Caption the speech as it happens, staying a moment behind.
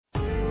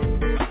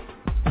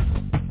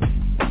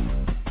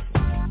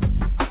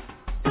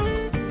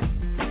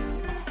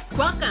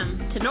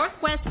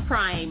Northwest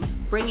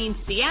Prime, bringing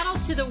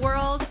Seattle to the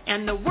world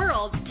and the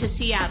world to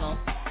Seattle.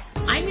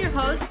 I'm your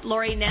host,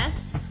 Lori Ness,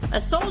 a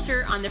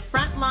soldier on the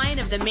front line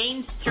of the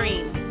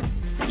mainstream.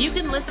 You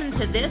can listen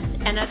to this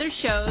and other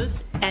shows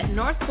at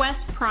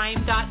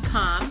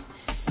northwestprime.com,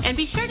 and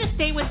be sure to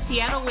stay with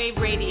Seattle Wave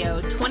Radio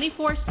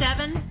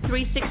 24/7,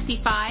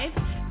 365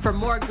 for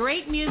more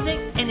great music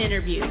and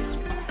interviews.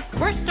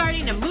 We're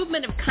starting a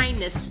movement of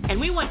kindness, and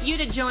we want you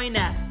to join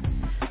us.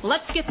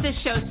 Let's get this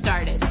show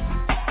started.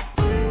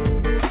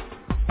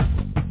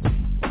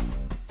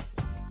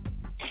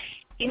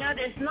 You know,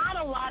 there's not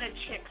a lot of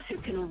chicks who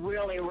can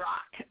really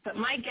rock, but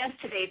my guest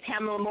today,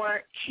 Pamela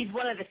Moore, she's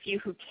one of the few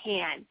who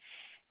can.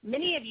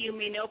 Many of you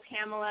may know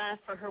Pamela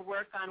for her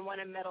work on one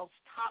of metal's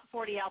top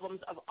 40 albums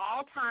of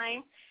all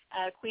time,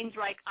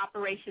 Queensryche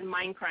Operation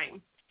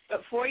Mindcrime.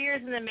 But 4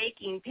 years in the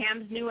making,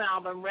 Pam's new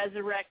album,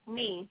 Resurrect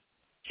Me,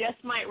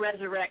 just might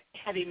resurrect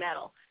heavy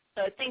metal.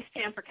 So thanks,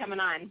 Pam, for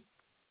coming on.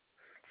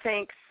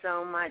 Thanks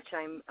so much.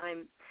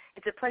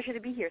 It's a pleasure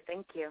to be here.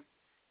 Thank you.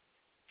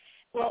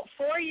 Well,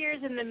 4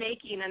 years in the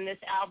making on this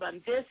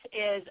album. This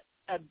is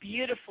a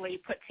beautifully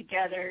put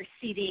together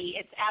CD.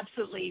 It's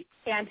absolutely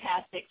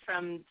fantastic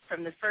from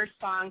the first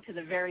song to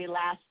the very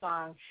last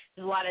song.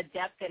 There's a lot of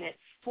depth in it.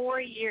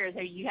 4 years,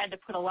 you had to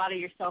put a lot of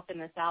yourself in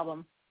this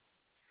album.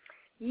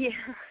 Yeah,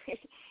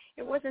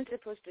 it wasn't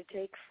supposed to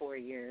take 4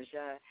 years,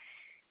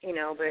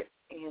 but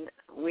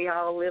we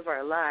all live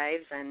our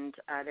lives, and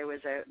there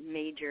was a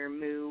major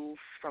move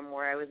from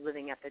where I was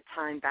living at the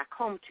time back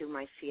home to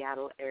my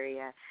Seattle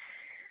area.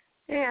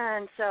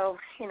 And so,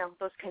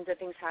 those kinds of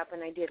things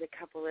happen. I did a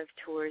couple of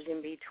tours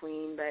in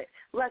between, but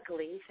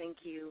luckily,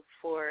 thank you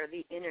for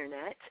the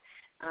Internet,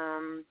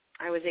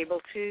 I was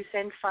able to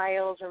send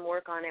files and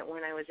work on it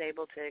when I was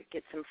able to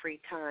get some free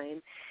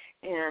time,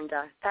 and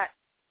that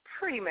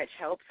pretty much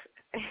helps.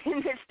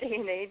 In this day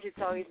and age,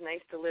 it's always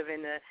nice to live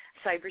in the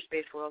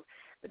cyberspace world,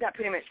 but that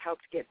pretty much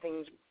helps get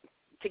things,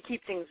 to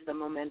keep things, the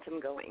momentum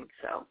going,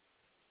 so.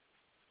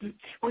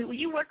 Well,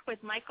 you worked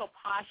with Michael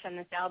Posh on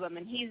this album,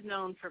 and he's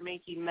known for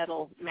making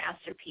metal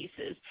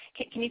masterpieces.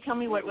 Can you tell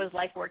me what it was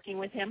like working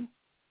with him?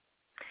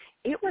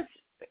 It was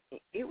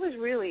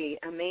really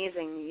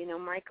amazing.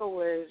 Michael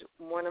was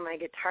one of my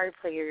guitar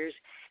players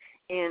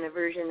in a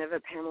version of a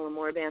Pamela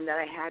Moore band that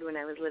I had when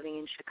I was living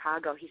in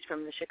Chicago. He's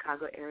from the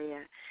Chicago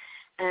area.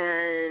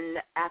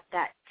 And at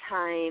that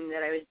time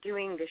that I was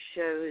doing the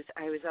shows,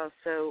 I was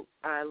also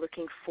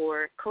looking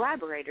for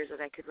collaborators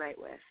that I could write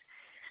with.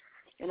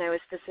 And I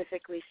was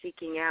specifically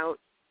seeking out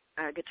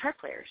guitar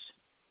players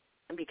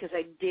because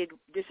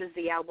this is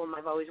the album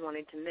I've always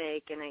wanted to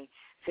make, and I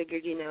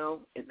figured,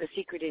 the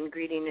secret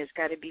ingredient has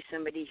got to be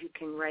somebody who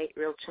can write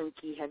real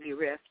chunky, heavy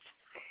riffs.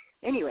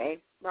 Anyway,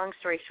 long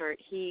story short,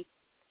 he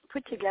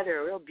put together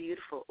a real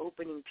beautiful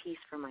opening piece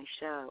for my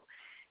show,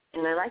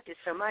 and I liked it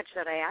so much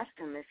that I asked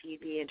him if he'd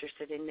be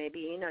interested in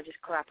maybe,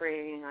 just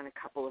collaborating on a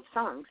couple of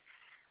songs,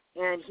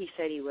 and he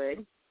said he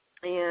would,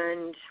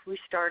 and we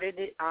started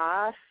it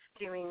off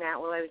doing that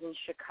while I was in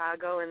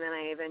Chicago, and then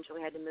I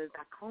eventually had to move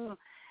back home.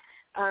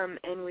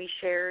 And we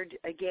shared,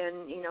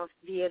 again,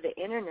 via the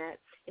Internet,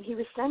 and he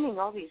was sending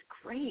all these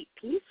great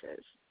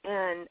pieces.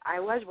 And I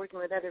was working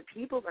with other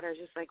people, but I was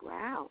just like,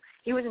 wow.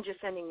 He wasn't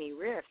just sending me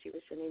riffs, he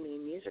was sending me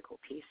musical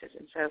pieces.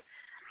 And so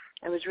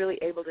I was really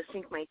able to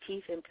sink my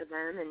teeth into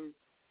them, and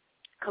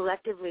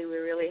collectively we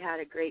really had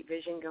a great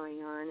vision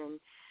going on,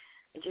 and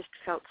I just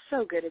felt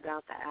so good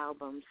about the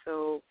album.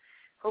 So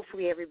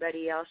hopefully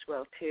everybody else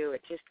will, too.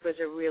 It just was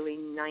a really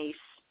nice,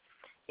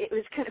 it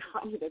was kind of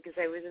funny because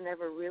I was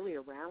never really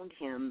around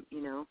him,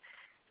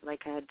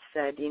 Like I had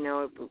said,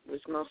 it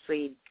was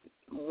mostly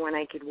when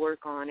I could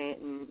work on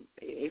it and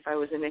if I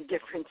was in a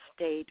different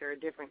state or a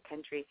different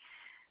country.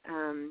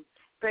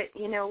 But,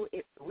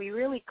 we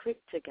really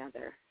clicked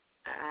together.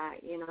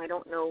 I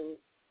don't know,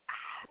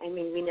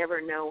 we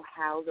never know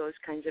how those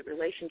kinds of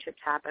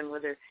relationships happen,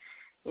 whether,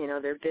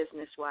 they're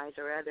business-wise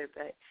or other,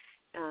 but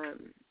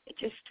it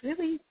just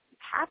really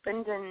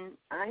happened, and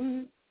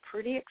I'm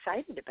pretty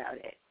excited about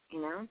it,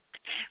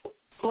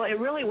 Well, it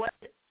really was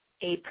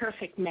a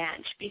perfect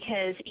match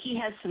because he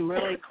has some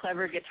really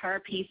clever guitar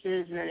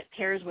pieces, and then it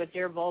pairs with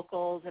your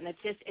vocals, and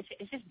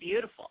it's just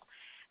beautiful.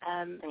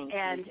 And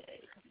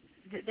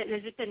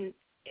there's just been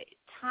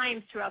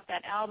times throughout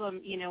that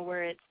album,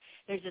 where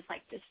there's just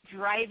like this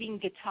driving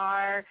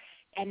guitar,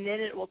 and then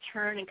it will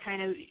turn and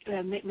kind of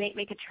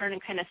make a turn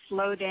and kind of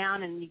slow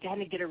down, and you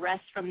kind of get a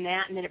rest from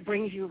that, and then it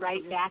brings you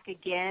right back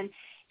again.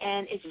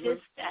 And it's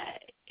just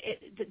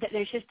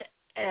there's just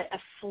a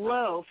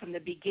flow from the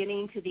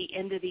beginning to the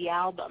end of the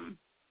album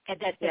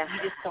that you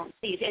just don't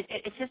see.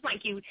 It's just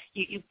like you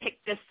pick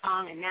this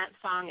song and that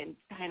song and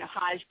kind of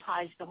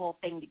hodgepodge the whole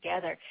thing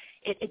together.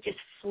 It just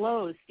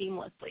flows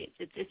seamlessly.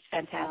 It's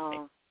fantastic.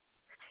 Oh.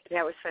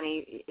 Yeah, it was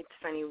funny. It's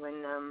funny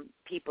when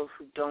people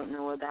who don't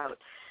know about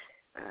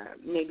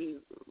maybe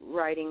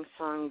writing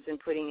songs and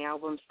putting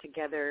albums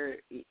together,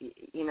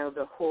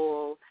 the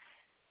whole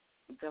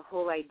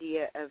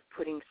idea of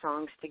putting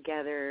songs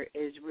together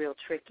is real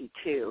tricky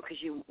too,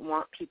 because you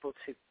want to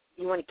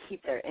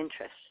keep their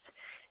interest.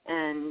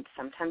 And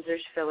sometimes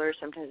there's fillers,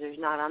 sometimes there's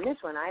not. On this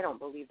one, I don't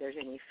believe there's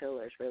any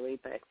fillers really,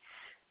 but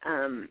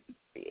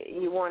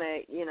you want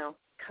to,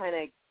 kind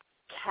of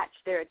catch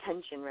their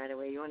attention right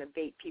away. You want to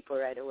bait people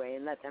right away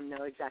and let them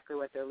know exactly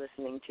what they're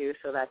listening to.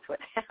 So that's what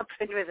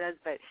happened with us.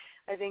 But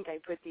I think I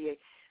put the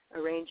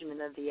arrangement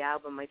of the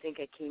album, I think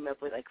I came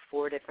up with like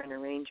 4 different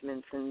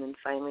arrangements and then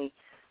finally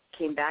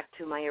came back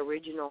to my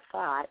original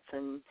thoughts.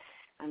 And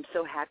I'm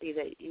so happy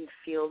that you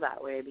feel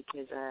that way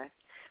because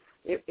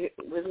it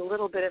was a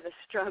little bit of a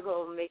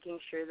struggle making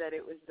sure that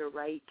it was the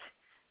right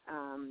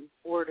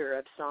order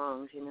of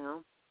songs,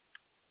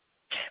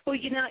 Well,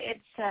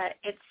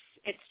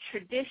 it's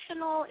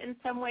traditional in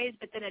some ways,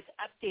 but then it's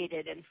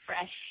updated and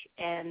fresh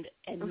and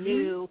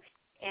new,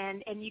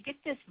 and you get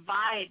this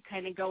vibe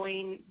kind of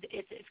going.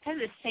 It's kind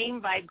of the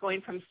same vibe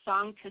going from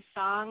song to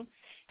song.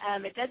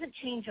 It doesn't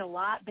change a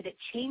lot, but it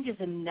changes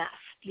enough,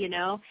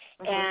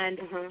 and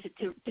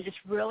to just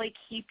really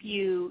keep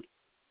you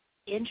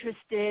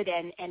interested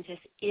and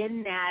just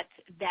in that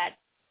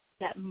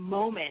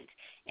moment.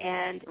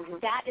 And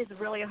that is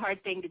really a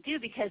hard thing to do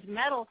because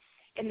metal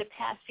in the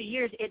past few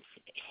years, it's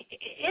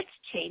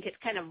changed. It's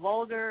kind of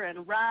vulgar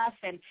and rough,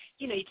 and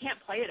you can't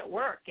play it at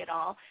work at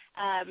all.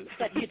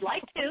 But you'd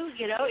like to,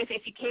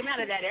 if you came out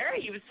of that era,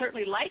 you would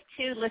certainly like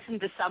to listen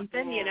to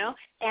something,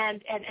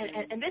 And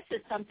this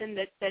is something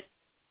that fits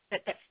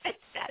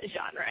that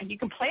genre. You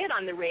can play it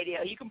on the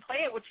radio. You can play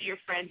it with your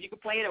friends. You can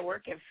play it at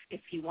work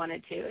if you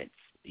wanted to. It's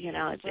you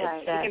can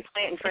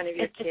play it in front of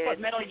your kids. What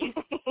metal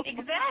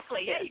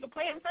exactly. Yeah, you can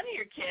play it in front of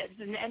your kids,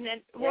 and then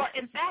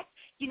in fact,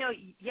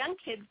 young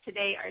kids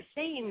today are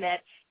saying that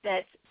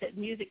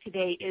music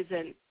today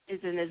isn't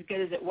as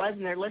good as it was,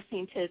 and they're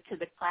listening to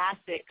the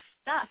classic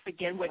stuff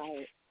again, which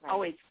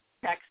always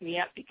cracks me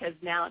up because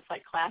now it's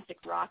like classic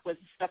rock was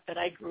the stuff that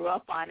I grew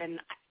up on, and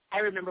I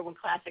remember when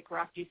classic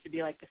rock used to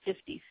be like the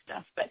 50s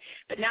stuff, but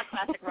now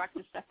classic rock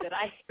is stuff that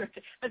I heard.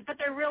 But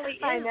there really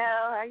is I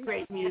know.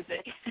 Great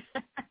music.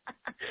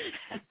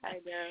 I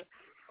know.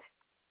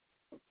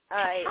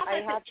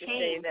 I have to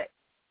say that.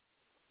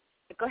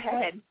 Go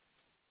ahead.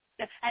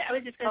 I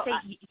was just going to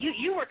say,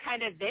 you were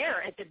kind of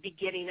there at the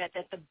beginning, at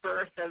the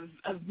birth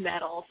of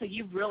metal, so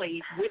you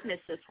really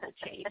witnessed this whole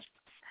change.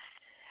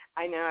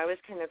 I know. I was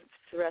kind of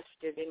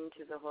thrusted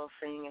into the whole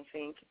thing, I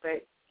think,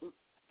 but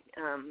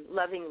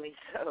lovingly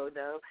so,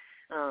 though,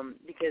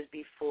 because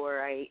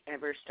before I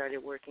ever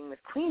started working with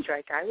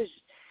Queensryche, I was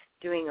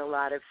doing a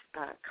lot of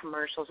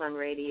commercials on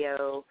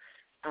radio,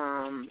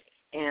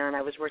 and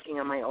I was working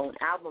on my own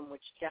album,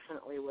 which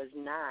definitely was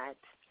not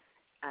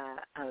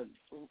a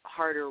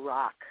harder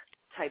rock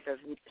type of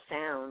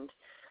sound.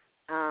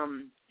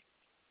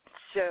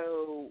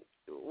 So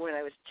when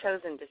I was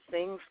chosen to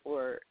sing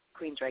for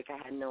Queensryche, I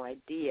had no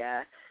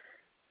idea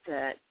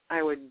that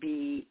I would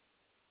be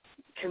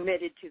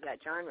committed to that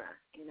genre,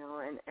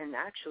 and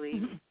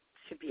actually,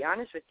 to be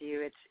honest with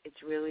you,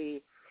 it's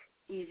really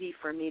easy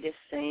for me to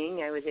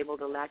sing. I was able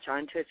to latch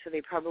onto it, so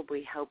they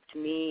probably helped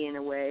me in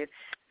a way of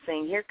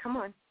saying, here, come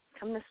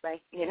this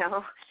way,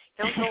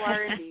 don't go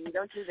R&B,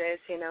 don't do this,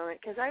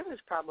 because I was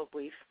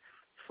probably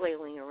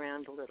flailing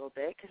around a little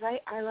bit because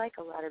I like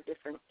a lot of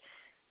different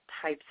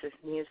types of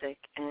music,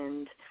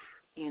 and,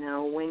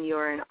 when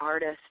you're an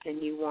artist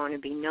and you want to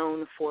be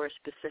known for a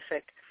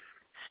specific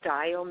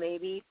style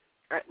maybe,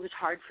 it was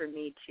hard for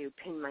me to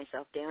pin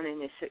myself down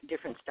in a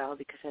different style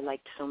because I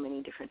liked so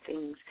many different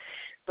things.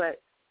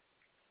 But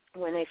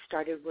when I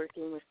started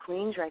working with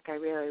Queensryche, I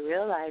really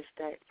realized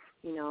that,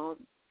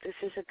 this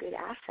is a good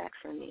asset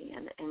for me,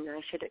 and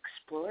I should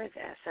explore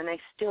this. And I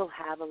still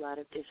have a lot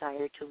of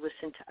desire to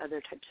listen to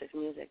other types of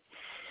music.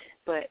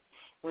 But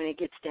when it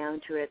gets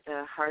down to it,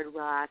 the hard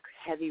rock,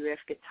 heavy riff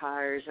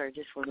guitars are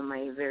just one of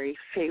my very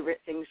favorite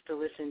things to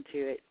listen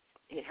to.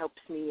 It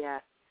helps me,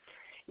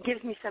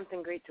 gives me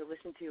something great to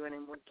listen to when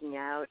I'm working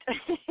out.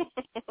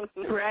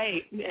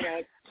 Right.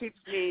 I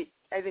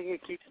think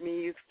it keeps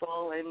me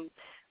youthful, and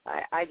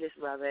I just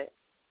love it.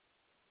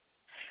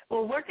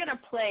 Well, we're going to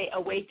play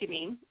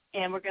Awakening,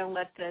 and we're going to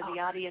let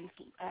the audience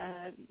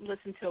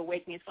listen to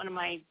Awakening. It's one of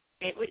my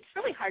favorites. It's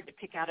really hard to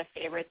pick out a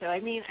favorite, though. I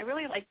mean, I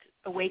really liked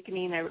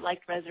Awakening. I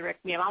liked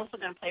Resurrect Me. I'm also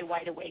going to play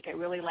Wide Awake. I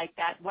really like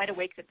that. Wide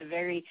Awake's at the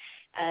very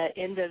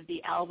end of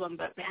the album,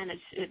 but, man,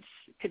 it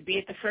could be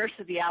at the first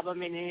of the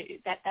album, and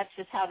that's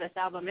just how this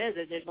album is.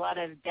 There's a lot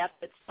of depth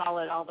that's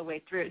solid all the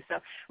way through. So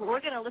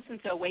we're going to listen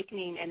to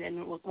Awakening, and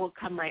then we'll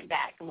come right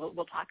back, and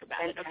we'll talk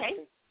about it, okay?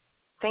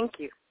 Thank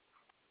you.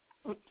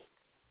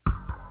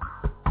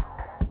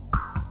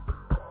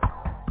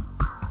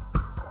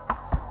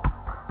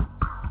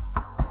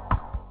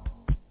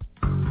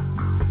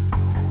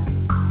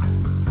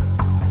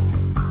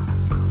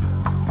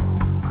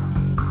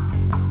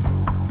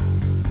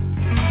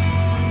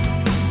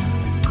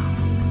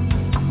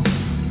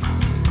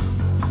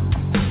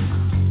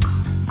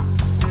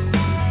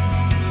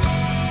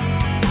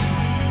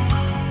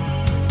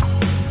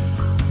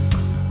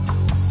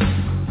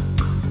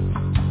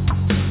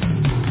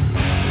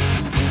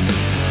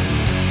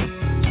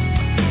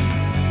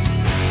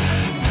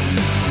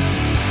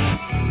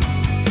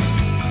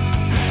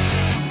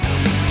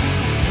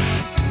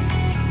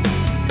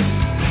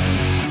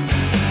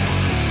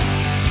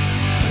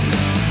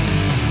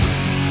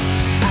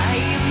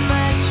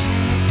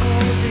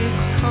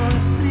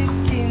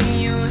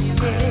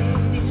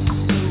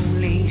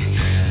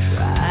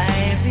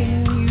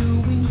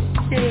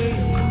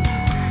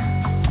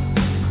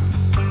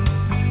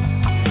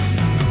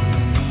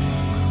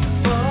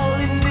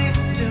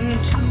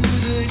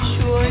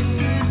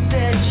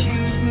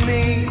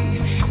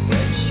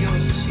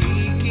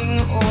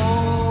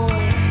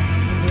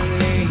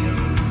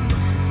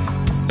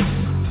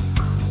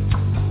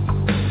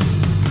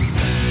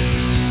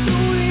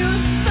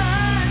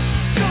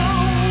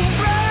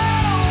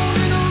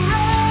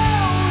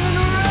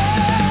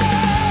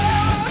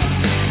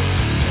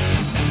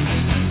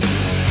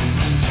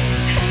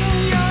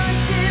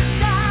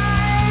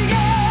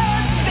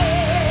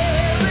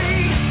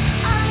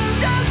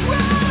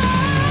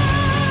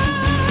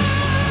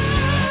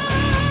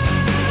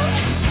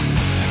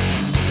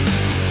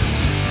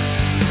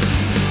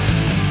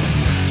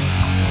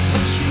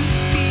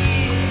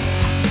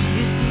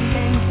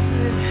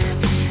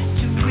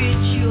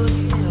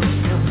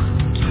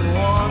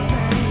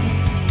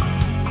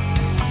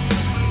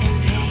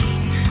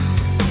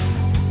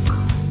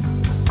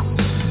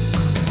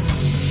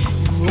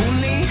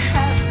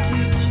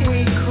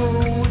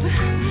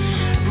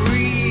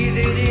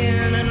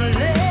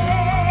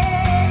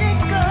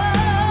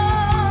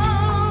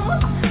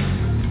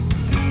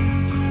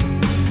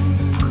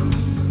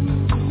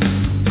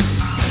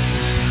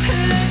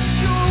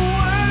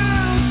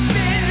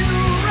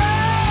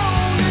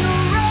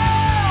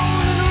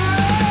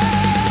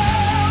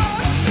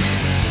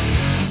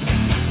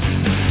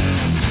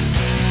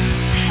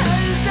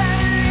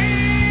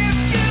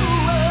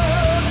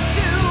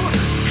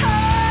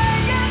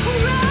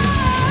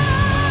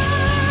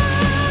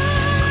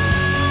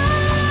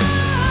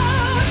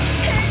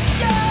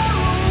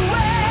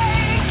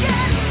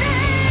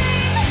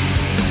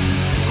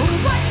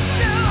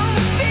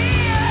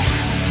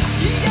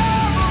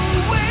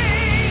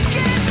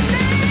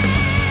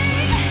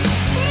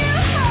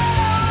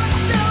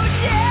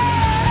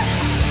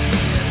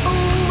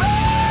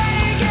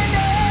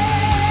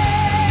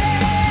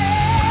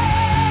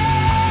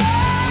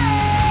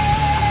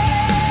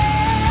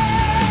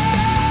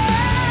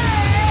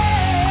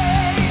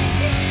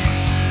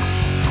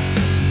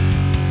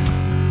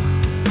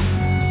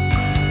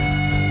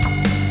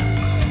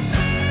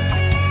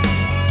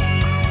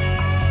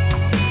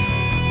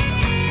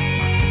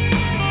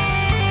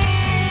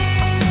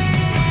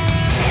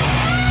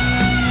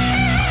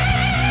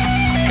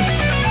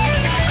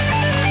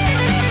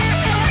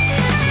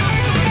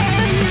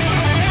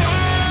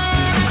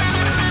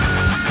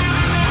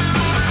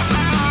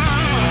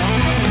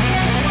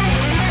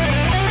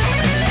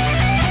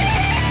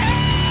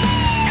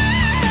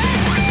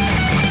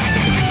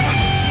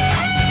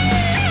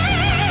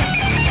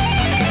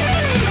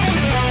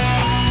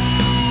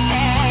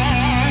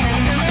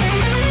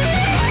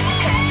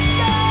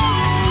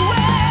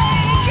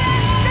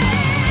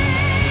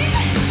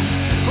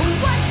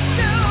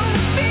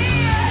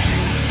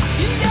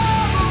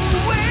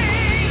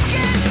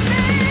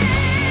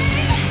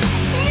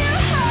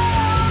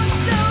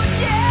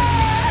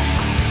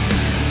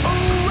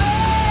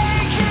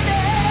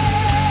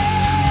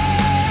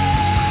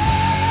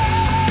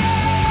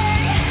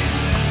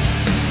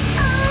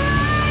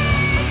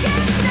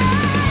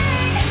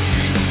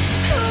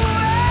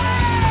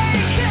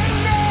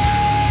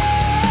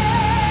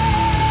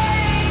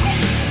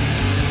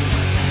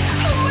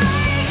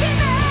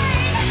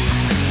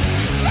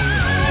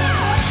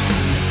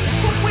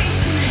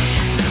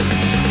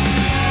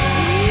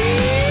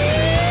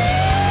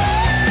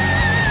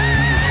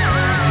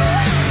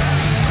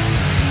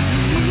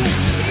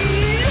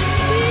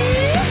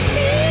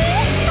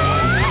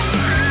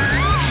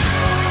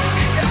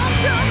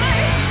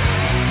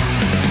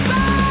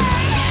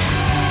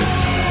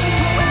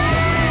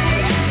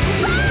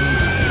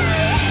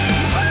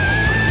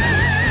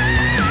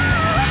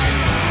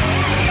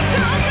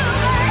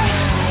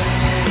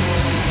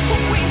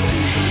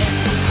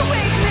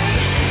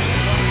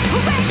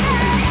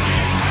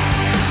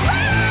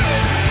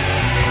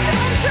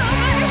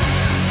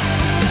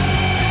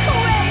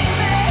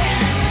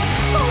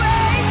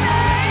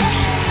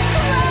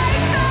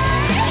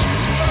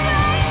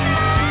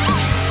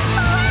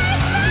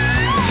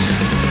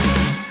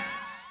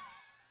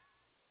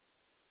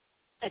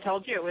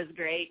 told you it was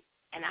great,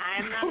 and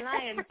I'm not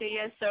lying to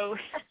you. So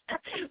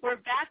we're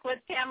back with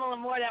Pamela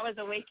Moore. That was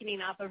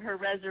Awakening off of her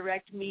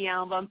Resurrect Me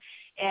album,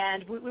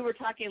 and we were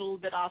talking a little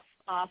bit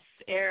off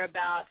air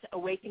about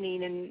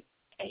Awakening, and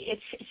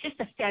it's just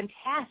a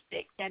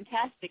fantastic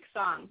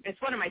song.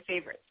 It's one of my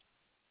favorites.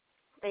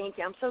 Thank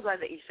you. I'm so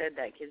glad that you said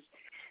that, because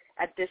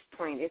at this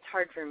point it's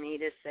hard for me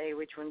to say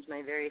which one's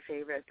my very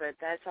favorite, but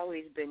that's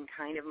always been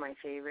kind of my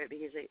favorite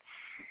because I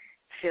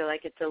feel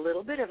like it's a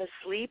little bit of a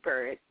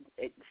sleeper.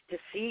 It's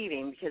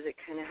deceiving because it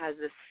kind of has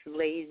this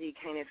lazy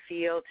kind of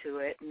feel to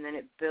it, and then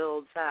it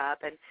builds up.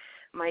 And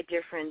my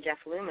dear friend Jeff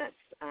Loomis,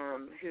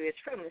 who is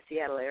from the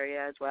Seattle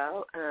area as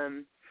well,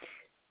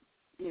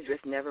 he's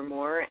with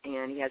Nevermore,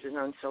 and he has his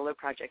own solo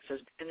project, so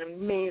he's an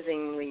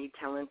amazingly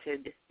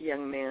talented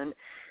young man.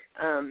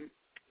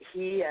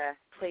 He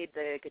played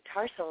the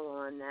guitar solo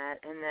on that,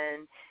 and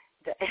then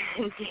the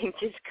ending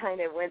just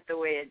kind of went the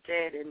way it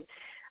did. And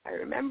I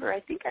remember, I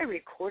think I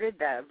recorded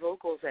the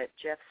vocals at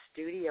Jeff's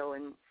studio,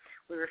 and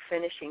we were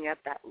finishing up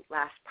that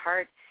last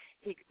part.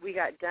 We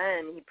got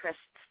done, he pressed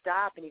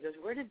stop, and he goes,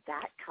 "Where did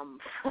that come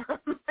from?"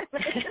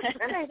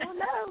 And I don't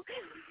know.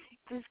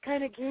 It just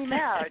kind of came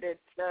out. And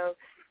so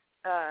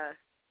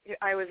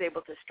I was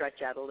able to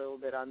stretch out a little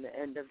bit on the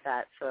end of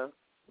that. So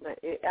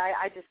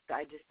I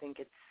just think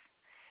it's,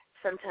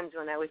 sometimes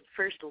when I was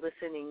first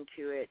listening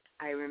to it,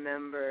 I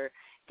remember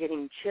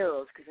getting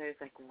chills because I was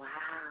like, wow,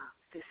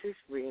 this is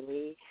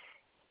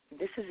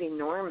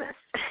enormous.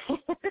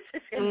 This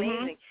is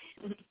amazing.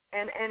 Mm-hmm.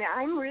 And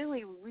I'm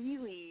really,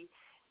 really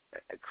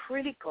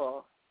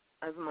critical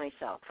of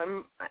myself.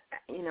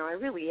 I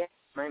really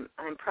am.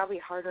 I'm probably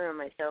harder on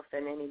myself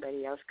than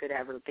anybody else could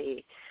ever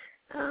be.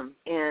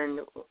 And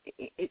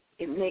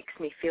it makes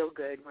me feel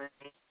good when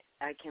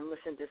I can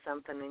listen to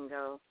something and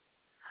go,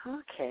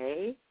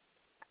 okay,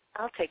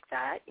 I'll take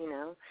that,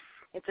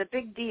 It's a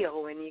big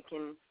deal when you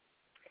can.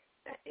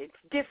 It's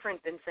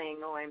different than saying,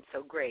 "Oh, I'm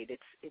so great."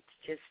 It's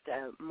just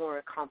a more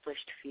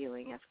accomplished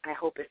feeling. I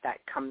hope if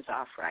that comes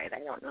off right.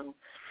 I don't know.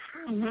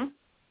 Mhm.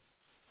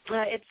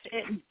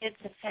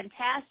 It's a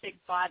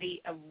fantastic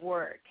body of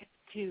work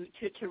to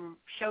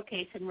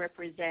showcase and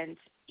represent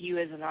you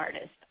as an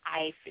artist.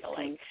 I feel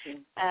like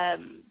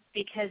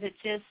because it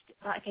just,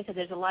 like I said,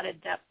 there's a lot of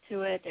depth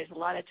to it. There's a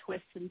lot of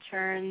twists and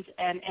turns,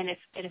 and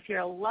if you're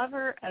a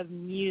lover of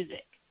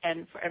music,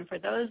 and for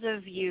those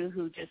of you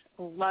who just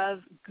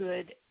love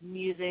good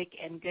music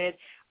and good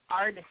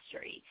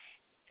artistry,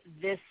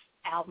 this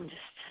album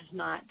just does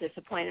not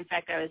disappoint. In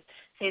fact, I was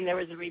saying there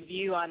was a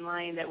review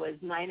online that was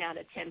 9 out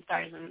of 10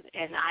 stars,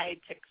 and I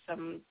took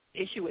some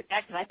issue with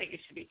that because I think it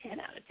should be 10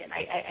 out of 10.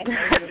 I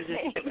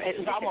think it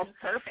was almost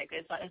perfect.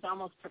 It's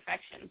almost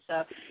perfection.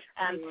 So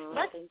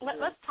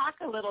let's talk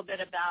a little bit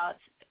about.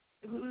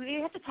 We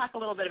have to talk a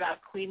little bit about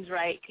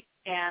Queensryche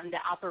and the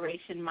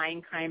Operation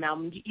Mindcrime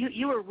album.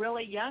 You were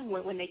really young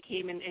when they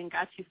came and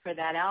got you for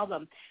that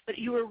album, but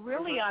you were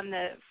really on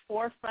the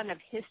forefront of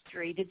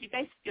history. Did you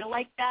guys feel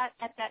like that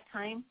at that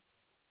time?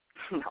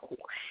 No,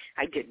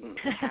 I didn't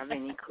have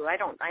any clue. I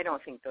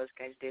don't think those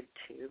guys did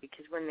too,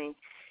 because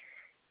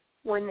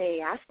when they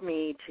asked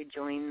me to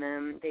join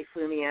them, they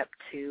flew me up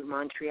to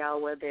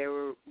Montreal where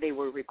they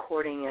were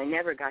recording. I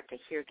never got to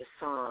hear the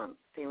song.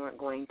 They weren't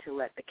going to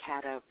let the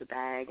cat out of the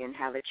bag and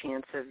have a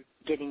chance of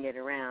getting it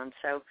around.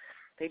 So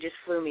they just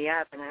flew me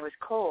up, and I was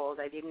cold.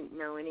 I didn't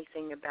know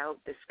anything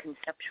about this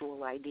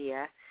conceptual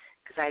idea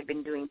because I had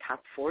been doing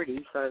top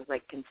 40, so I was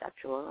like,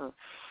 conceptual.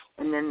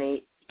 And then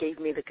they gave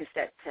me the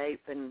cassette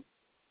tape and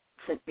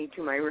sent me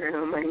to my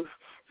room and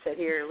said,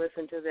 "Here,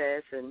 listen to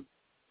this." And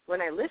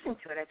when I listened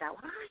to it, I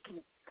thought, well, I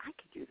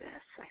could do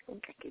this. I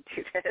think I could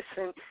do this.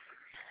 And,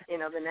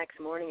 the next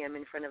morning I'm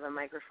in front of a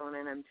microphone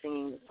and I'm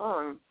singing the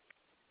song.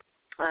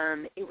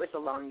 It was a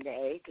long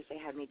day because they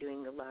had me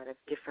doing a lot of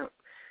different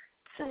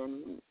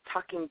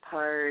talking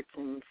parts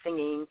and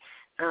singing.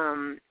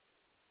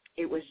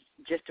 It was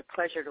just a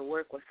pleasure to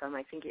work with them.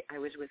 I think I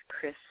was with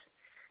Chris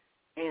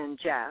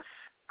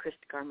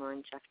DeGarmo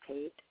and Jeff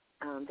Tate.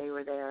 They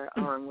were there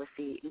along with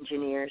the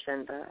engineers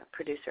and the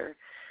producer.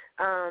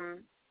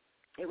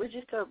 It was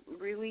just a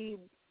really,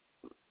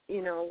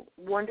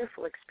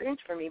 wonderful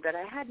experience for me, but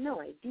I had no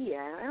idea.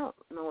 I don't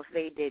know if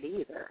they did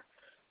either.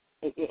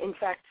 In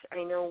fact,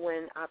 I know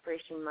when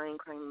Operation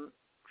Mindcrime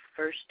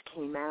first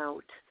came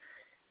out,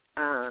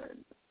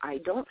 I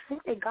don't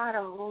think they got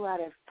a whole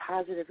lot of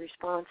positive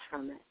response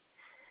from it.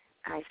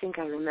 I think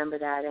I remember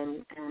that,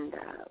 and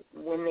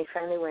when they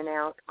finally went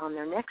out on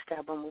their next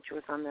album, which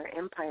was on their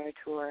Empire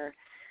tour,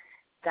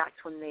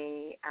 that's when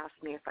they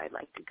asked me if I'd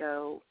like to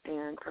go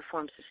and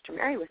perform Sister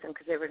Mary with them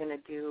because they were going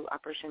to do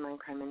Operation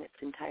Mindcrime in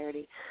its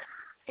entirety.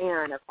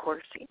 And, of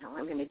course,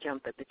 I'm going to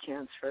jump at the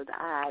chance for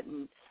that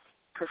and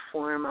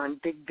perform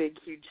on big,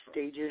 huge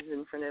stages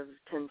in front of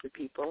tons of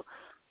people.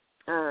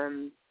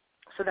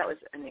 So that was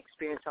an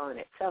experience all in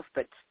itself.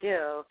 But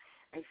still,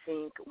 I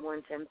think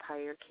once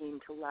Empire came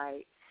to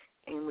light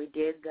and we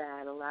did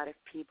that, a lot of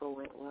people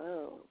went,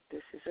 whoa,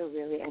 this is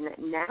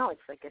and now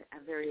it's like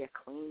a very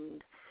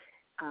acclaimed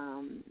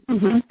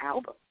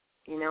album.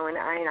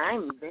 and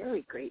I'm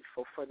very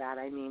grateful for that.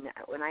 I mean,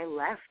 when I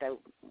left, I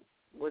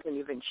wasn't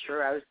even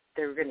sure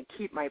they were going to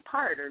keep my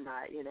part or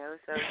not,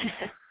 so,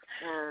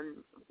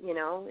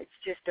 it's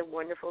just a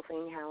wonderful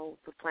thing how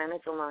the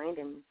planets aligned,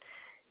 and,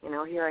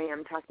 here I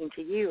am talking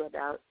to you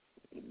about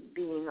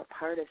being a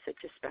part of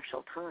such a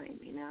special time,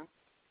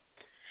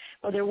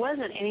 Well, there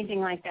wasn't anything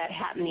like that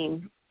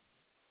happening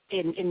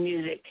in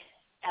music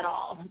at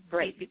all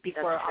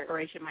before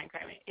Operation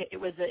Mindcrime. It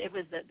was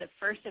the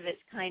first of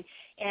its kind,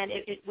 and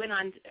it went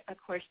on, of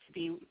course, to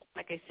be,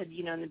 like I said,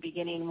 in the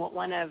beginning,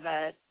 one of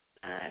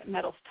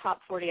metal's top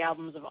 40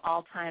 albums of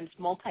all times,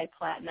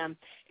 multi-platinum,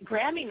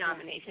 Grammy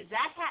nominations.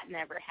 That had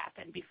never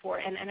happened before,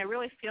 and I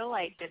really feel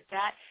like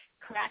that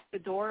cracked the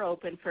door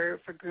open for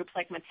groups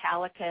like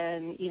Metallica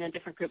and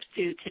different groups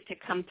to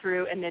come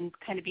through and then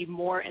kind of be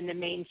more in the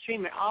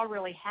mainstream. It all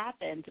really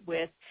happened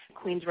with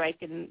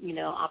Queensryche and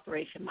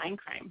Operation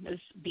Mindcrime as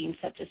being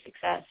such a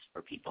success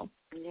for people.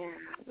 Yeah,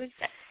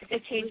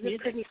 it changed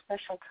music. A pretty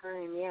special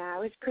time. Yeah,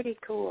 it was pretty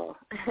cool.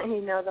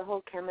 The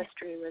whole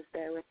chemistry was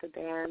there with the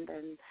band,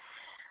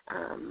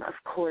 and of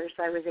course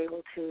I was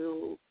able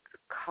to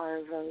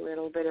carve a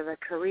little bit of a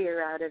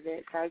career out of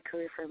it, side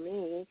career for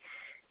me.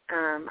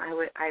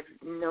 I've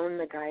known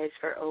the guys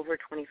for over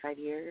 25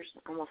 years,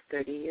 almost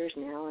 30 years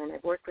now, and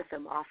I've worked with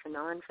them off and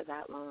on for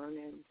that long.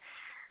 And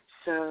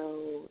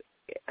so,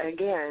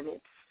 again,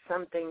 it's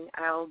something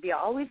I'll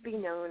always be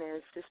known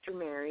as Sister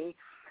Mary,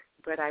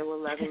 but I will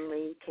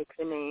lovingly take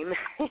the name.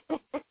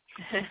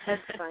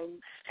 That's fine.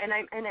 And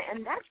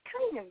that's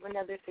kind of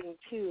another thing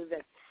too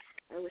that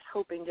I was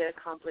hoping to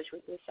accomplish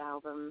with this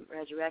album,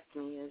 Resurrect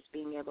Me, is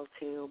being able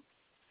to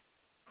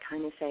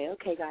kind of say,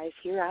 okay, guys,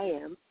 here I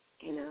am,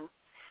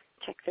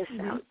 check this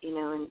out,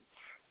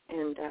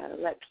 and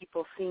let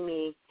people see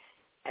me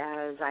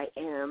as I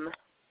am,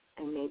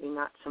 and maybe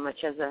not so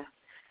much as a,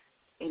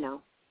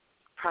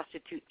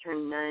 prostitute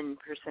turned nun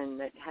person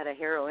that had a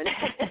heroin.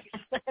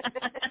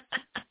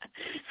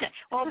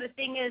 Well, the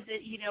thing is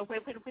that,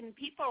 when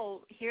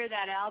people hear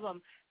that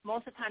album,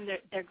 most of the time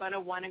they're going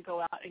to want to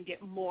go out and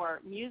get more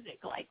music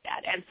like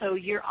that. And so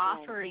you're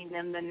offering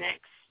them the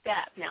next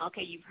step. Now,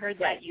 okay, you've heard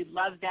that, you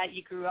love that,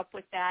 you grew up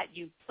with that,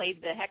 you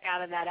played the heck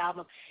out of that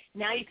album.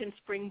 Now you can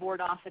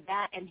springboard off of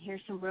that and hear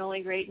some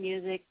really great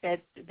music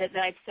that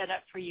I've set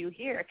up for you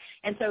here.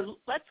 And so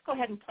let's go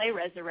ahead and play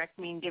Resurrect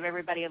Me and give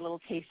everybody a little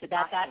taste of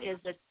that. That is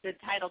the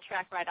title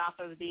track right off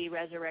of the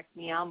Resurrect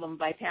Me album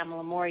by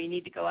Pamela Moore. You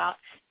need to go out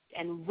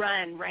and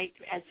run right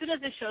as soon as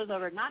the show's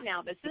over, not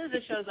now, but as soon as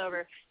the show's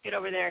over, get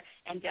over there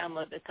and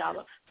download this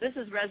album. This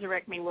is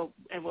Resurrect Me,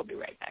 and we'll be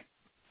right back.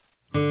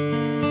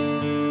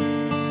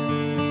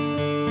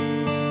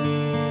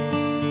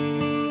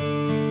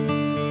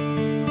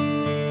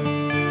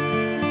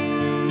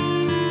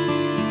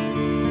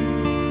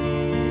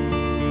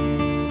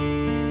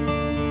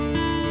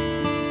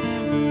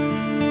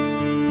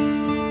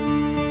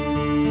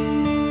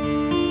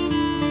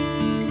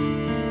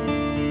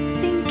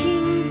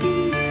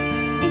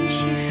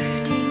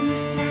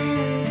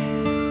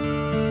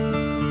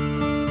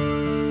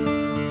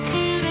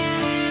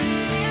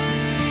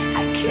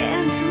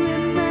 Can't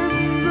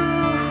remember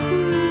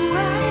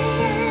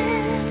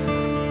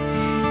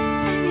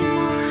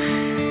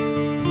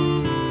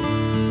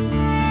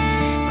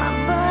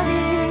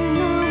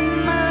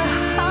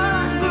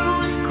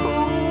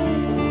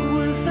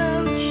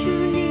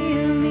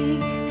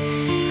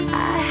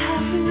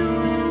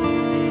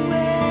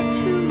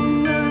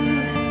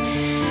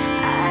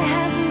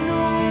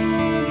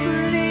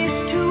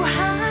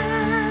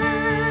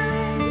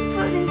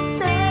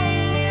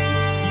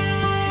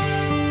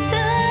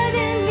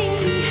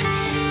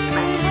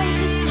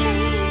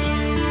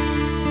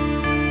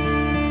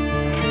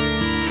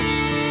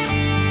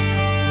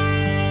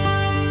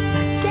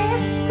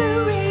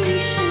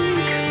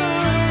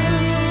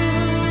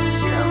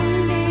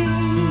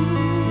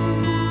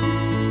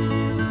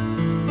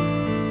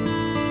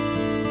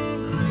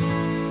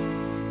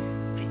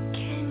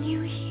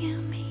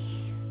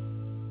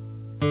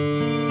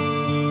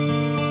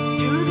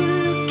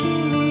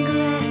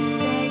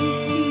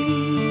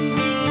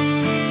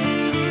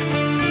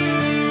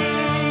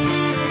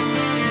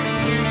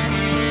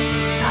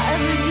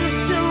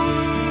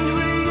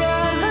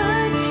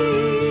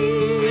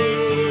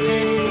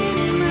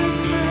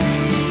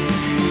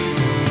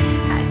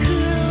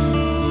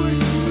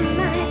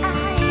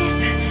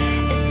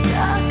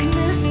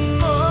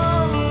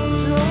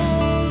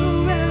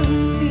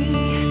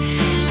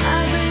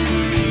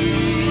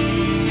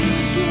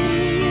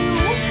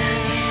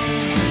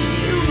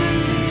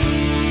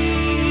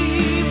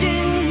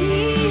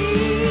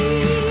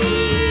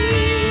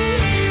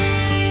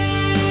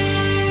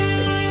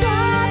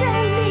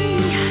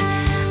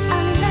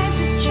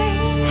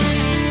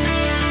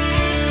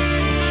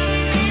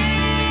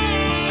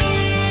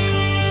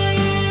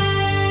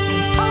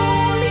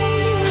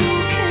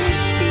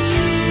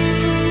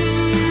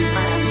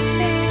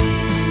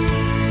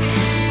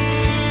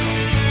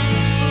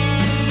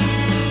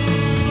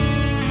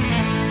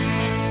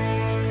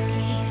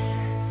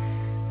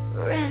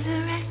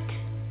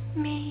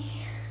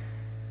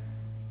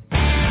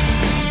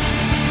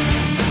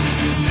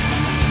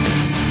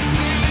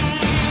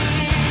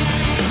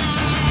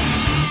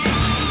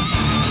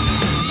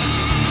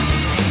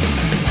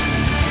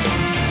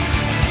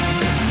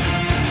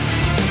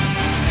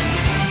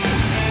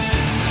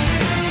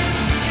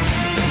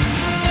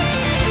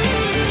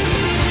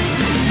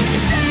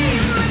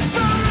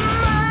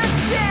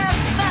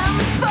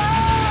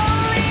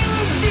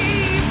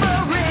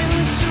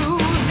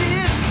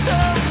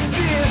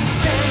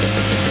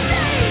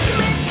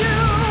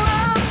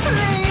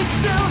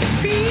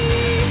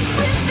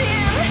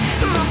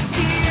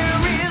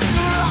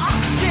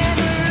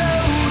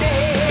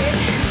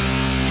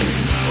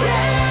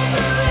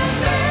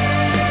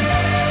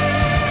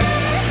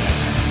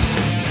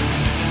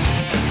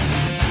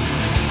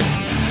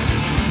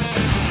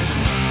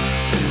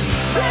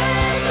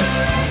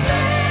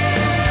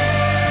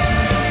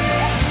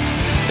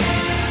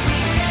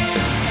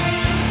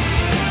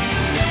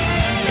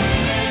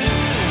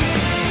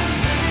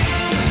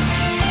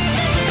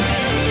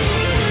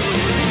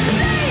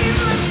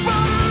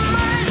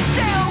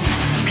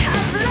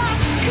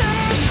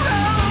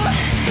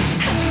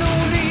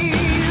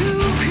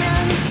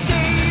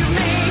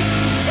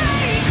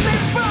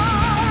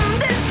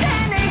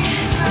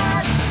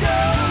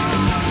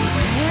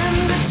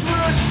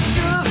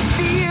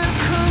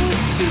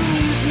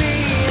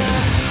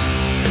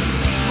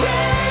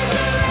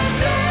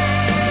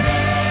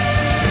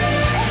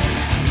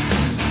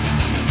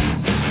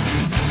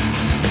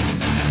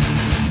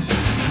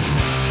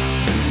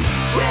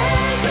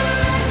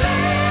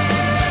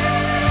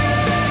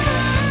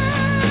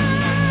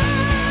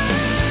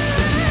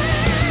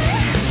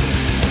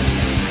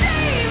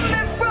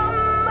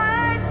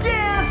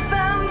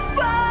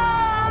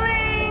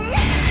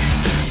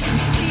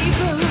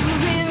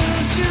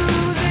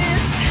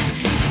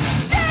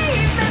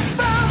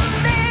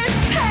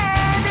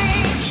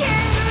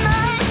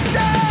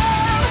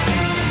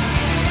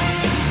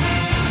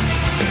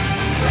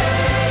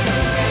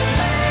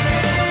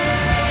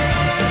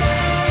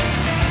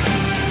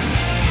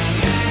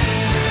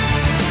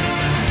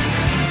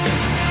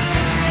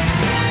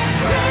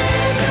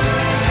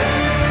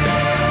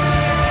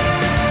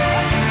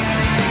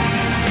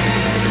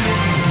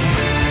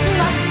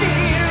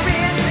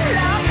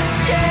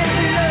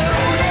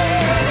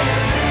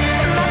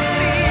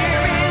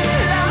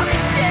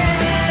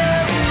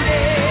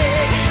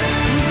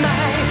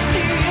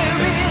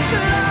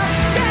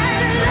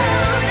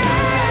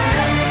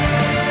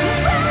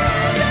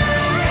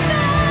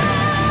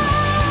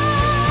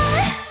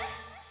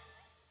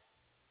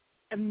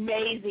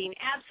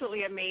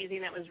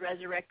amazing. That was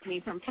Resurrect Me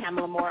from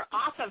Pamela Moore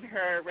off of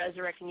her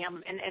Resurrecting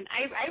album. And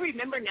I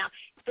remember now,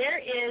 there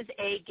is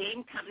a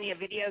game company, a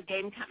video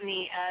game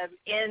company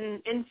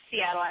in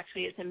Seattle,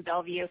 actually. It's in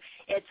Bellevue.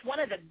 It's one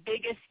of the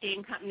biggest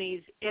game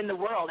companies in the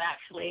world,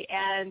 actually.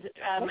 And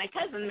my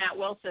cousin, Matt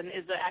Wilson,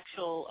 is the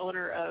actual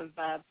owner of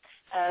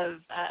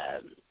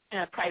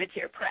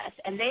Privateer Press,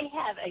 and they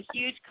have a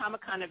huge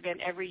Comic-Con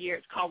event every year.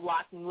 It's called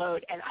Lock and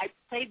Load, and I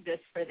played this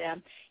for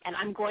them, and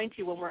I'm going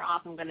to, when we're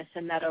off, I'm going to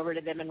send that over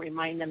to them and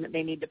remind them that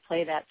they need to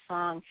play that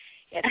song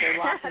at their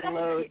Lock and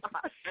Load.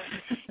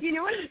 You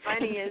know what's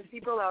funny is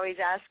people always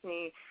ask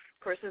me,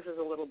 of course this is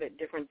a little bit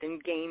different than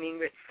gaming,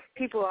 but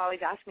people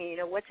always ask me,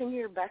 what's in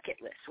your bucket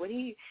list? What do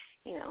you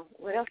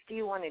what else do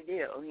you want to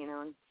do?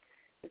 And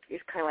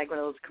it's kind of like one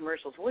of those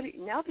commercials.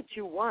 Now that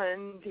you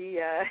won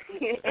the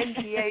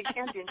NBA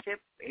championship,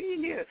 what do you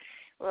do?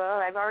 Well,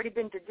 I've already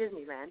been to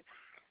Disneyland.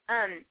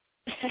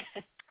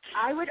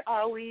 I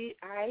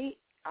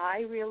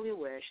really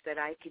wish that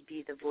I could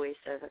be the voice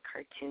of a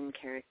cartoon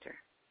character.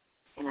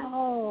 I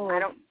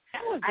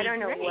don't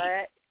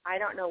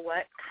know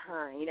what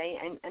kind.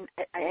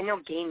 I know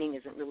gaming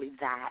isn't really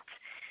that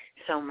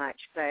so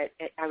much, but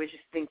I was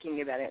just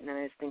thinking about it, and then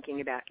I was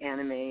thinking about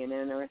anime, and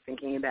then I was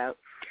thinking about,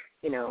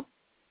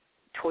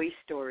 Toy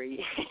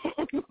Story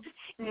and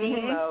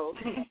Nemo.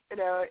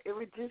 It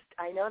would just,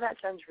 I know that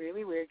sounds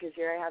really weird because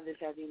here I have this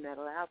heavy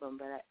metal album,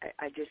 but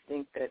I just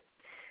think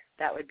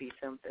that would be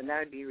something. That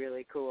would be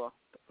really cool.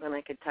 Then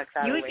I could tuck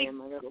that away in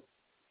my little...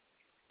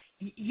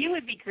 You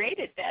would be great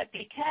at that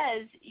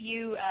because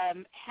you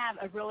have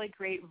a really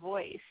great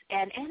voice,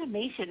 and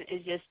animation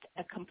is just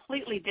a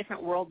completely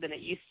different world than it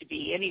used to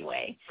be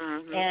anyway.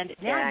 Mm-hmm. And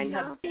now you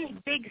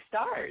have big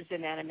stars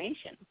in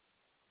animation.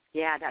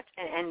 Yeah,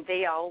 and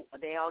they all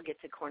get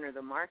to corner the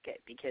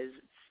market because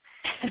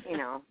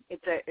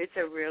it's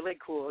a really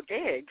cool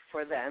gig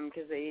for them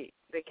because they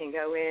can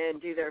go in,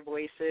 do their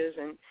voices,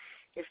 and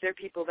if they're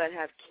people that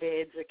have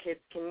kids, the kids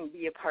can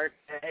be a part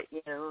of it.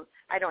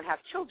 I don't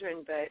have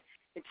children, but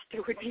it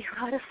still would be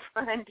a lot of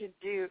fun to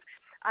do.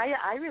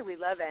 I really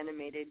love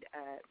animated.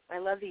 I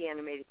love the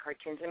animated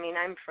cartoons. I mean,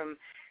 I'm from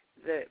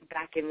the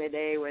back in the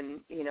day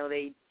when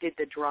they did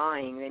the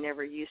drawing. They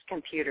never used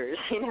computers.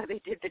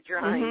 They did the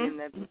drawing in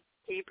the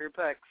paper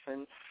books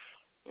and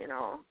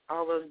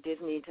all those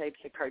Disney types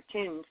of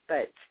cartoons.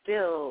 But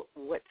still,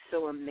 what's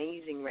so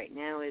amazing right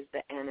now is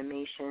the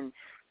animation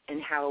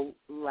and how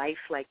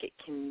lifelike it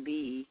can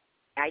be.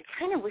 I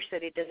kind of wish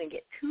that it doesn't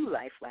get too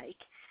lifelike,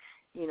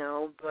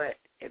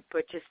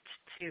 but just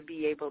to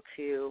be able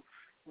to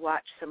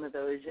watch some of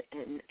those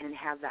and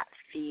have that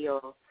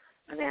feel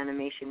of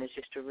animation is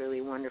just a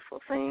really wonderful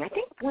thing.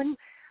 We're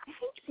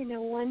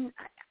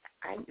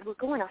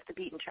going off the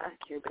beaten track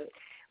here, but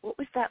what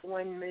was that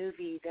one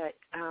movie that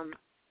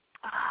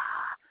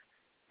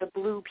the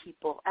blue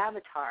people,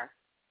 Avatar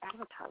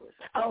was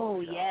that.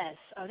 Oh, yes.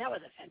 Oh, that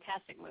was a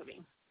fantastic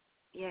movie.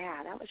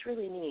 Yeah, that was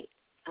really neat.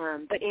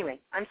 But anyway,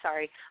 I'm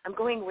sorry. I'm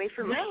going away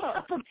from my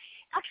album.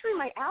 Actually,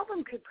 my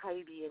album could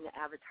probably be in the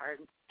Avatar,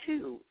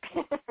 too.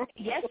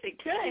 Yes, it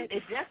could.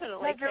 It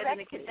definitely could. And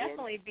it could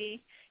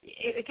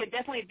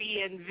definitely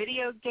be in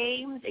video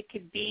games. It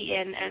could be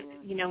in,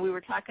 we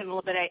were talking a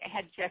little bit. I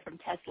had Jeff from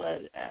Tesla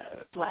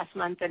last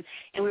month, and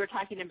we were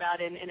talking about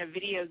in a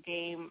video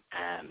game,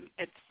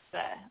 it's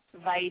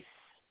Vice.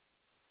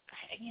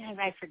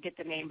 I forget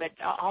the name, but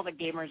all the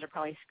gamers are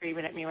probably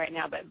screaming at me right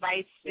now, but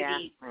Vice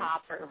City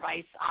Pop or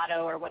Vice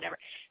Auto or whatever.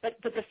 But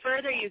the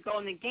further you go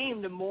in the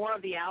game, the more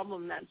of the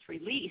album that's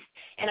released.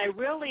 And I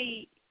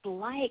really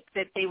like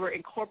that they were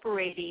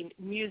incorporating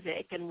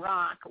music and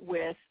rock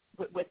with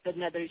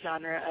another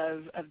genre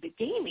of the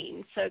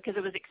gaming, so because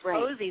it was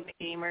exposing the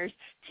gamers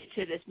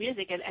to this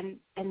music, and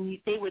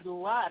they would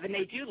love, and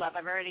they do love.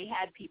 I've already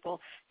had people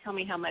tell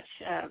me how much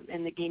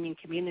in the gaming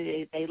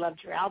community they loved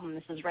your album.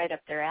 This is right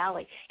up their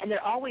alley, and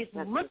they're always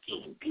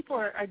looking. People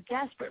are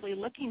desperately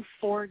looking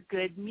for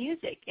good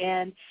music,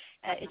 and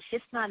it's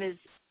just not as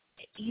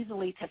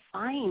easily to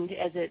find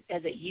as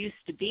it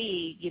used to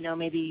be.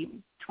 Maybe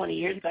 20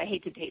 years ago. I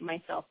hate to date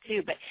myself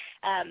too, but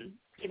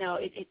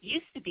it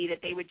used to be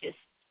that they would just.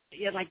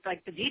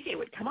 Like the DJ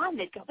would come on,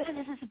 they'd go, "Man,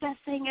 this is the best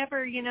thing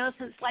ever,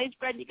 since sliced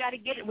bread, you got to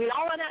get it." We'd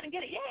all run out and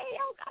get it. Yay,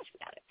 oh gosh, we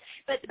got it.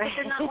 But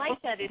they're not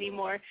like that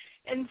anymore.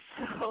 And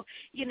so,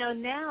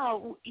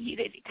 now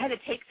it kind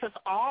of takes us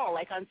all,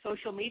 like on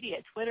social media,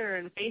 Twitter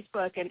and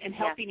Facebook, and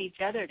helping each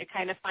other to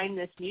kind of find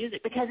this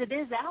music because it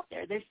is out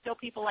there. There's still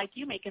people like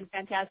you making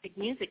fantastic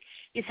music.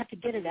 You just have to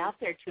get it out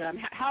there to them.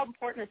 How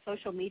important is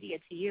social media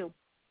to you?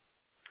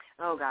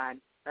 Oh, God,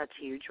 that's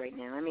huge right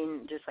now. I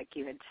mean, just like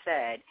you had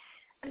said,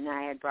 and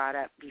I had brought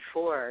up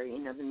before,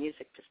 the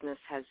music business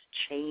has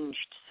changed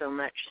so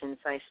much since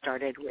I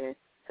started with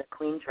the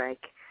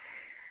Queensryche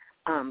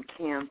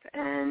camp.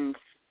 And,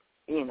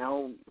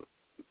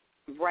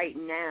 right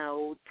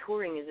now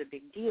touring is a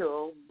big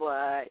deal,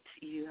 but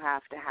you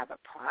have to have a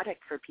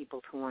product for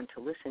people to want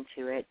to listen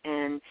to it.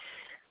 And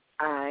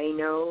I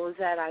know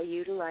that I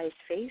utilize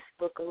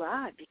Facebook a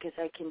lot because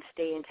I can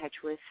stay in touch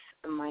with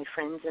my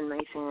friends and my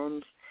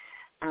fans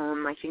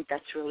I think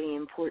that's really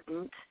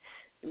important.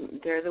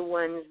 They're the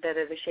ones that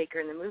are the shaker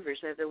and the movers.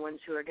 They're the ones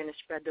who are going to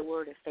spread the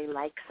word if they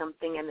like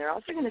something, and they're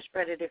also going to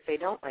spread it if they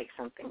don't like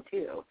something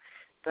too.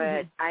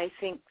 But I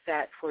think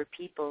that for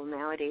people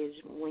nowadays,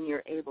 when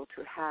you're able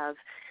to have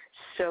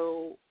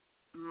so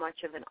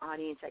much of an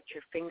audience at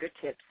your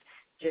fingertips,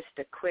 just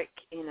a quick,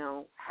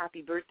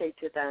 happy birthday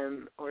to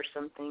them or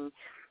something,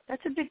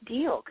 that's a big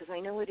deal, because I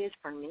know it is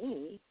for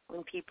me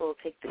when people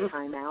take the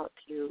time out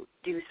to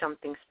do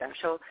something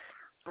special.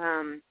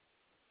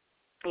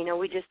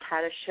 We just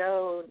had a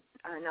show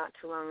not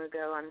too long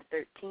ago on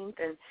the 13th,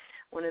 and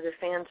one of the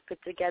fans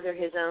put together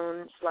his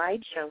own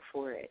slideshow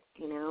for it,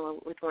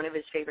 with one of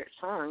his favorite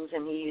songs,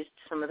 and he used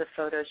some of the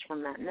photos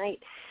from that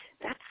night.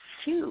 That's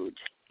huge.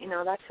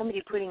 That's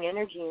somebody putting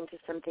energy into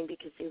something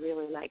because they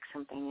really like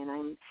something, and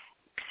I'm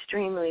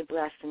extremely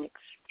blessed and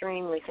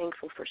extremely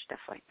thankful for stuff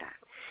like that.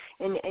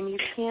 And you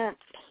can't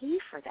pay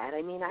for that.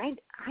 I mean, I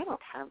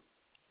don't have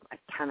a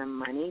ton of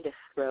money to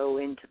throw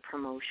into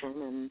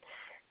promotion and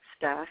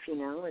stuff,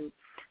 and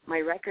my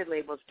record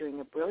label's doing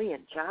a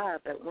brilliant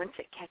job, but once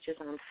it catches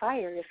on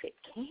fire, if it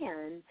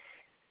can,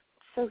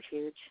 it's so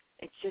huge.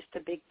 It's just a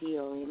big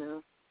deal,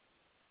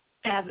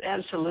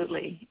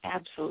 Absolutely.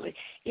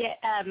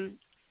 Yeah.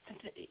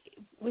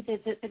 With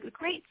the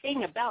great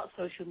thing about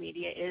social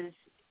media is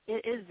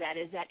that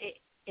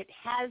it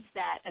has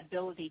that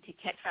ability to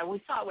catch fire.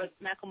 We saw it with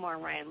Macklemore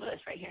and Ryan Lewis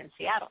right here in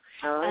Seattle.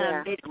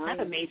 They didn't have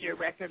a major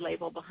record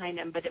label behind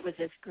them, but it was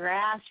this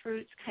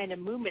grassroots kind of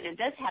movement. And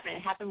it does happen.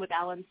 It happened with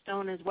Alan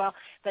Stone as well.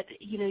 But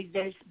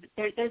there's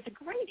a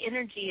great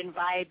energy and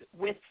vibe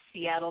with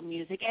Seattle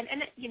music, and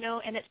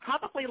it's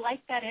probably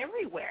like that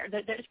everywhere.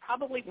 There's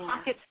probably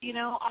pockets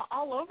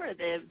all over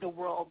the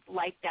world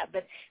like that.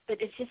 But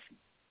it's just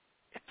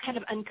kind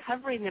of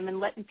uncovering them and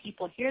letting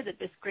people hear that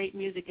this great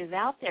music is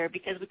out there,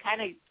 because we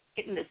kind of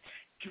get in this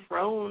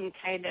drone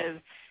kind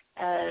of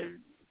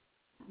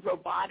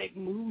robotic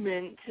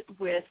movement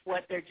with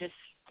what they're just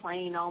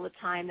playing all the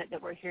time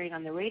that we're hearing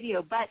on the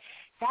radio. But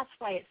that's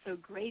why it's so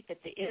great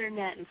that the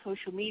internet and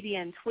social media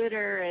and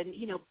Twitter and,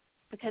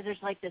 because there's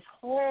like this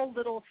whole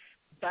little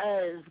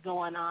buzz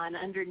going on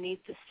underneath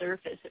the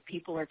surface that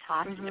people are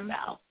talking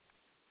about.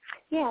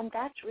 Yeah, and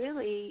that's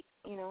really,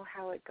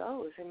 how it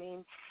goes. I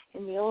mean,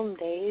 in the olden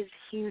days,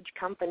 huge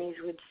companies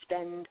would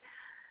spend,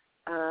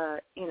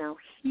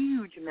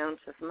 huge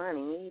amounts of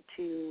money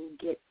to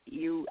get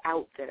you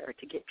out there,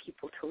 to get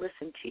people to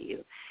listen to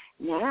you.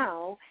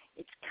 Now,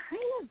 it's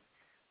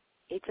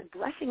a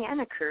blessing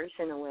and a curse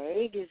in a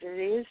way, because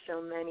there is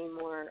so many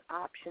more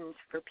options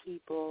for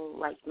people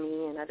like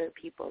me and other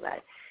people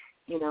that,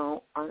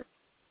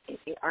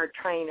 are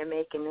trying to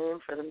make a name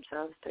for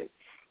themselves to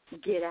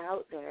get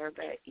out there.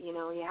 But, you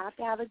have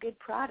to have a good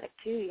product,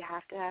 too. You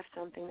have to have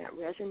something that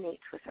resonates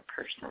with a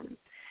person.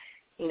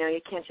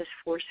 You can't just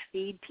force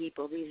feed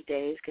people these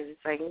days, because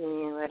it's like,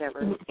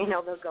 whatever.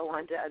 They'll go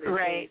on to other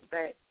things.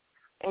 But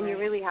you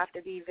really have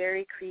to be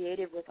very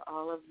creative with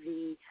all of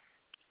the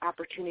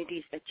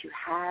opportunities that you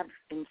have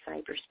in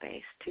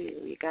cyberspace,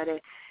 too. You got to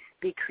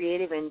be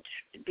creative, and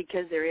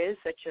because there is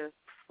such a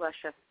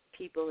flush of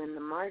people in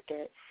the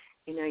market,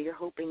 you're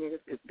hoping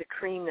that the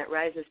cream that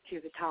rises to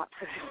the top,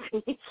 so to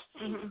speak.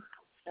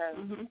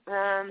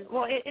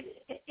 Well,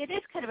 it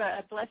is kind of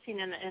a blessing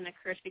and a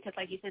curse, because,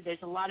 like you said,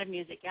 there's a lot of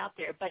music out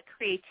there. But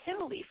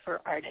creatively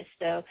for artists,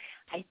 though,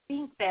 I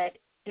think that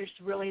there's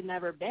really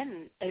never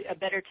been a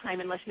better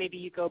time, unless maybe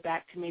you go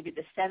back to maybe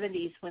the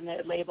 70s when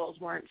the labels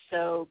weren't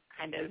so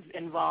kind of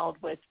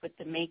involved with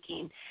the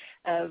making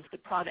of the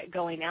product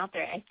going out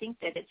there. I think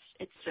that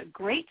it's a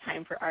great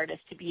time for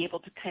artists to be able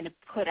to kind of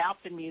put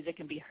out the music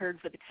and be heard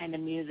for the kind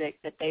of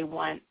music that they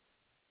want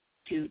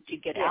to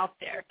get out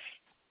there,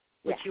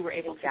 which you were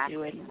able to do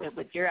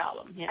with your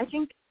album. Yeah. I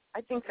think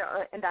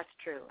so, and that's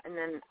true. And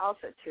then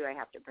also, too, I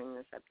have to bring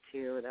this up,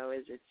 too, though,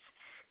 is it's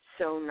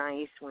so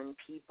nice when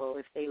people,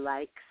 if they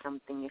like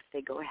something, if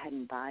they go ahead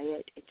and buy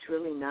it, it's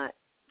really not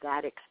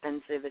that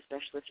expensive,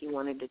 especially if you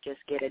wanted to just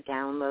get a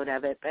download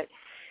of it. But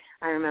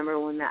I remember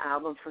when the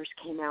album first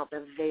came out,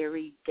 the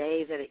very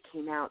day that it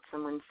came out,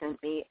 someone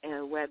sent me a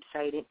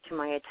website to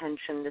my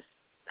attention.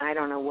 I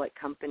don't know what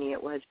company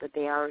it was, but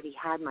they already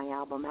had my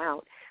album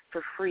out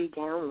for free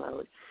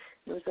download.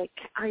 It was like,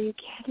 are you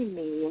kidding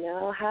me?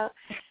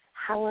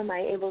 How am I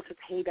able to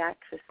pay back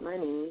this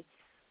money,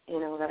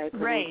 that I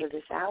put into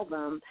this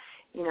album?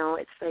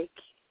 It's like,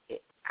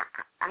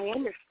 I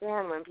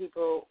understand when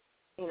people,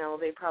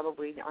 they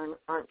probably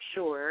aren't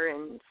sure,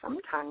 and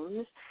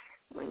sometimes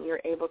when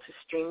you're able to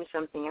stream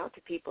something out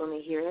to people and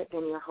they hear it,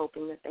 then you're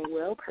hoping that they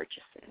will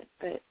purchase it.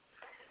 But,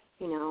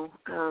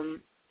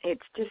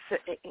 it's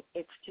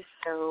just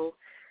so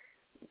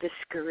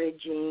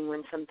discouraging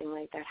when something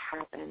like that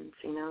happens,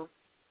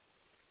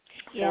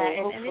 Yeah,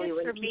 so hopefully and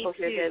when people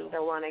hear this,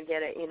 they'll want to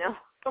get it,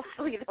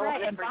 Hopefully they'll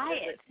want to buy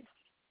it.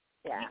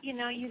 Yeah.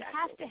 You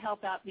have to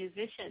help out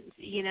musicians.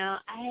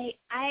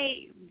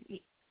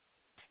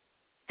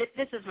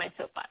 This is my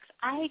soapbox.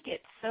 I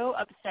get so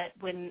upset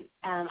when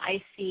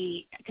I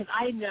see, because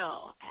I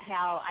know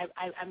how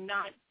I'm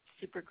not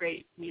super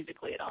great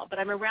musically at all, but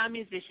I'm around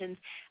musicians.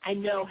 I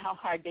know how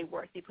hard they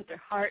work. They put their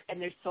heart and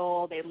their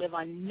soul. They live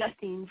on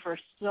nothing for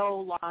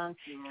so long,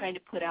 trying to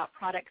put out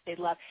products they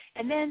love.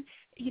 And then,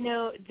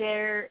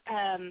 their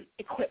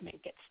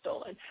equipment gets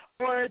stolen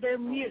or their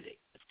music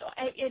gets stolen.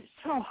 It's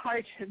so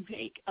hard to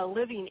make a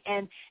living,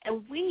 and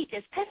we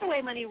just piss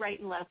away money right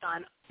and left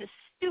on just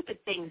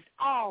stupid things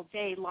all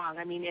day long.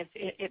 I mean,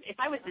 if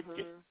I was to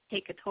just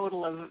take a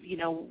total of,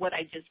 what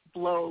I just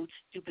blow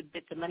stupid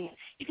bits of money on,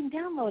 you can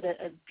download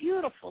a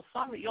beautiful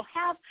song that you'll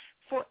have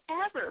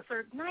forever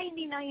for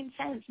 99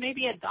 cents,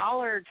 maybe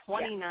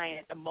 $1.29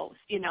 at the most,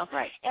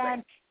 Right.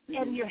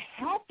 And you're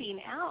helping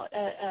out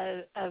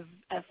a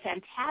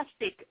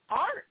fantastic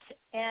art,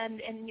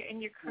 and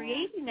you're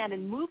creating that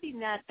and moving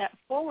that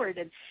forward.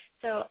 And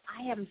so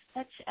I am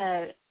such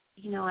I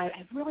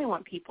really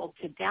want people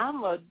to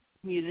download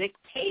music,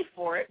 pay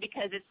for it,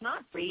 because it's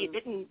not free.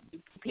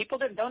 People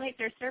didn't donate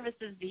their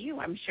services to you,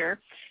 I'm sure,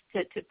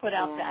 to put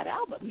out that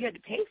album. You had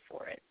to pay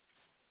for it.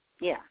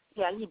 Yeah,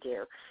 you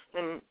do.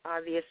 And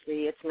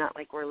obviously it's not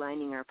like we're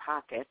lining our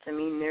pockets. I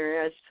mean,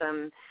 there is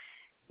some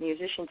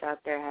musicians out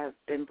there have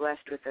been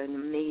blessed with an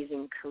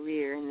amazing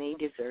career, and they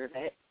deserve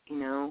it,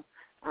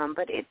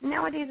 But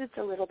nowadays it's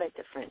a little bit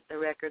different. The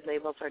record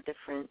labels are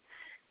different.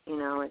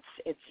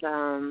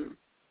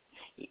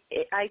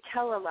 I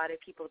tell a lot of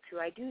people, too,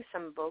 I do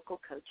some vocal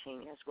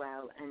coaching as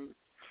well and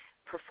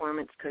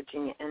performance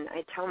coaching, and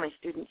I tell my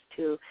students,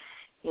 too,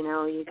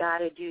 you got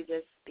to do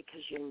this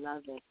because you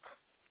love it.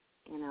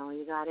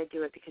 You got to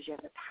do it because you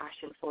have a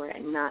passion for it,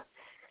 and not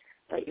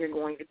that you're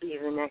going to be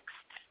the next,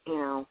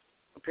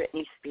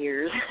 Britney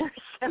Spears or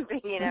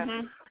something,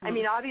 I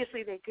mean,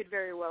 obviously they could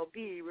very well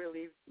be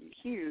really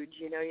huge,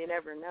 you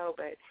never know,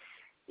 but,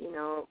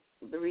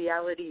 the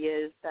reality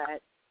is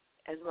that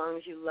as long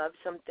as you love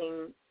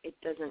something, it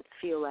doesn't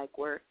feel like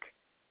work.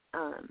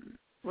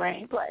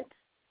 Right. But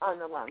on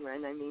the long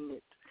run, I mean,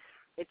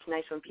 it's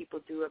nice when people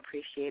do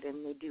appreciate it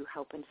and they do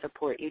help and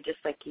support you, just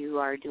like you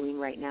are doing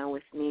right now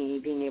with me,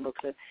 being able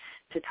to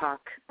talk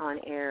on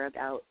air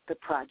about the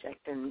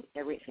project and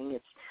everything.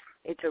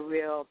 It's a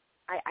real,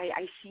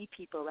 I see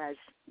people as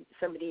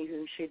somebody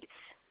who should,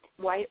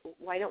 why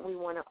don't we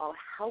want to all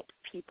help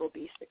people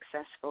be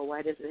successful?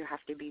 Why does there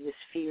have to be this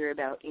fear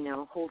about,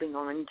 holding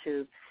on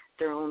to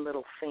their own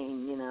little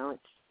thing,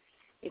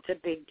 It's a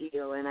big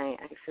deal, and I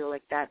feel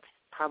like that's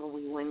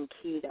probably one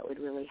key that would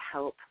really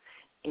help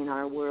in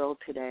our world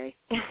today,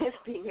 is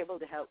being able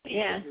to help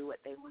people do what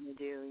they want to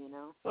do,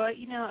 Well,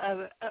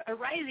 a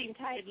rising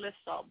tide lifts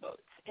all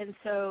boats, and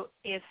so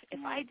if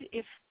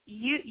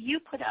you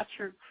put out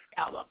your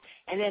album,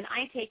 and then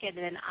I take it,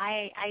 and then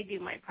I do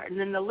my part, and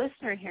then the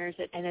listener hears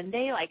it, and then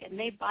they like it, and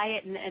they buy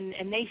it,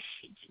 and they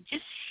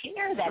just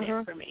share that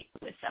information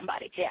with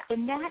somebody,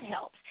 then that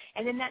helps.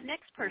 And then that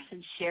next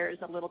person shares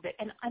a little bit,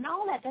 and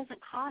all that doesn't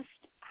cost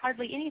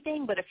hardly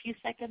anything but a few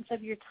seconds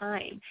of your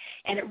time.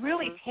 And it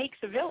really takes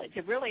a village.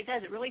 It really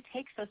does. It really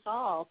takes us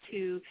all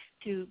to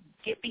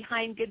get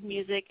behind good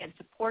music and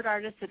support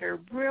artists that are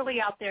really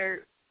out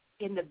there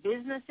in the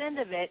business end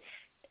of it,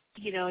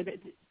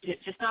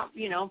 just not,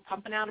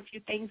 pumping out a few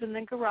things in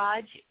the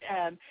garage,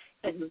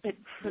 but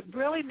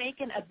really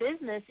making a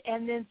business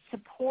and then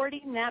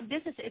supporting that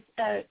business.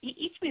 It's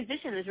each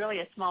musician is really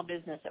a small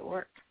business at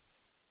work.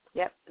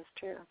 Yep, that's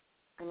true.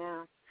 I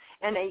know.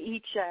 And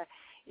each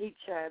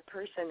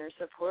person or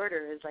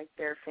supporter is like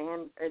their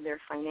fan or their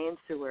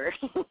financier,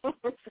 so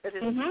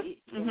to speak.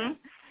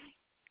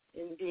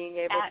 And being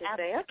able to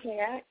say,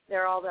 okay,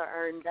 they're all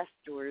our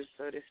investors,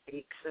 so to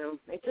speak. So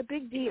it's a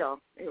big deal.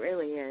 It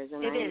really is.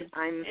 And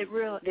I'm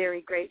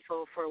very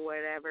grateful for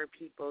whatever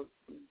people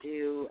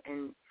do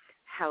and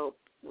help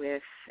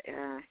with,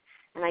 and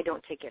I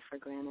don't take it for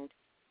granted.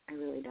 I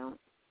really don't.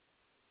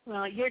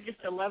 Well, you're just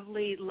a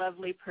lovely,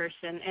 lovely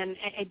person, and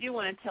I do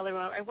want to tell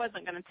everyone, I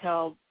wasn't going to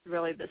tell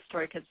really the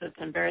story because it's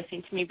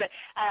embarrassing to me, but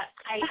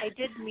I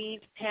did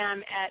meet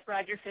Pam at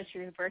Roger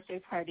Fisher's birthday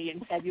party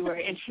in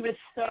February, and she was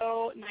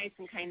so nice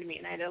and kind to me,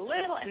 and I had a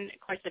little, and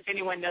of course, if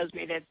anyone knows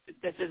me,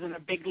 this isn't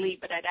a big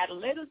leap, but I'd had a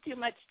little too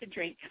much to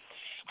drink,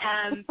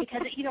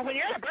 because, when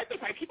you're at a birthday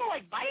party, people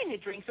like buying you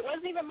drinks. It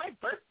wasn't even my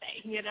birthday,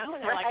 and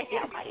they're like,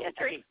 yeah, buy you a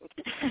drink.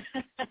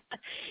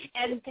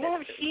 And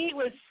Pam, she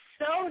was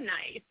so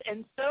nice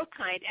and so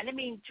kind, and I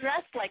mean,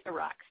 dressed like a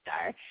rock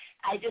star.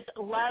 I just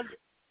loved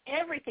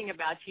everything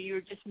about you. You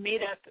were just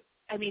made up.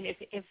 I mean,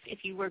 if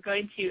you were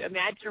going to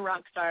imagine a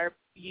rock star,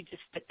 you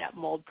just fit that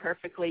mold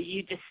perfectly.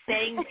 You just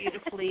sang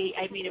beautifully.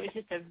 I mean, it was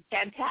just a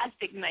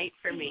fantastic night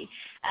for me.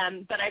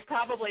 But I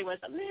probably was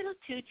a little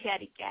too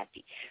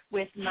chatty-catty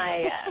with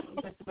my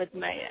with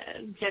my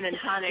gin and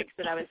tonics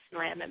that I was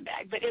slamming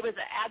back. But it was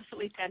an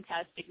absolutely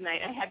fantastic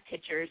night. I have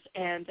pictures,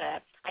 and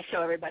I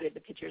show everybody the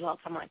pictures all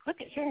the time. I'm like, look,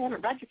 here I am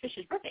at Roger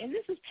Fisher's birthday, and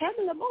this is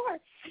Pamela Moore.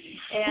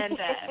 And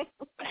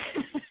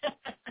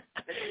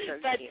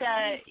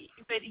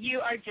but you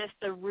are just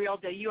the real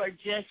deal. You are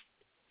just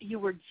you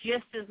were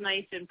just as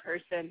nice in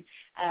person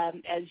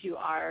as you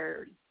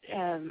are.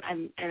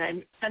 I'm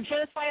sure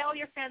that's why all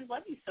your fans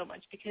love you so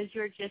much, because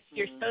you're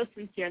so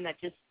sincere, and that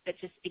just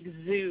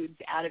exudes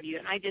out of you.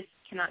 And I just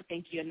cannot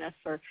thank you enough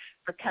for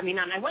coming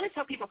on. I want to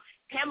tell people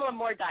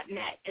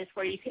PamelaMoore.net is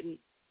where you can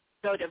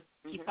go to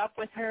keep up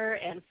with her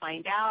and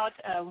find out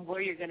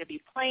where you're going to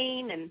be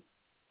playing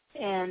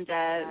and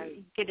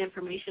get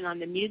information on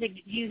the music.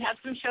 Do you have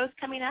some shows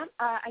coming up?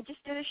 I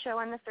just did a show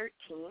on the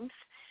 13th.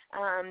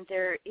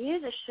 There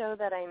is a show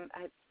that I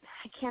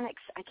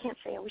can't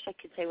say. I wish I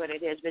could say what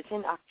it is, but it's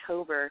in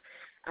October.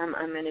 I'm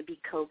going to be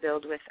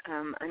co-billed with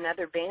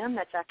another band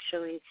that's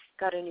actually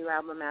got a new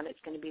album out. It's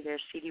going to be their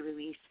CD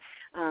release,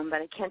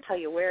 but I can't tell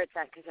you where it's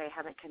at because I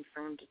haven't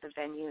confirmed the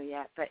venue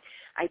yet. But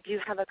I do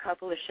have a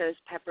couple of shows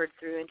peppered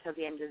through until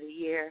the end of the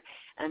year,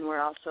 and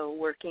we're also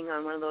working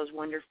on one of those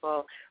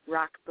wonderful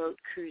rock boat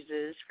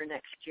cruises for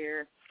next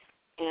year.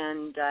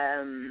 And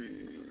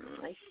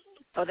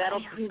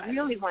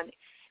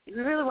we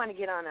really want to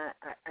get on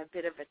a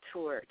bit of a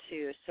tour,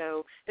 too.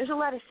 So there's a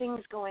lot of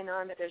things going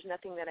on, but there's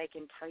nothing that I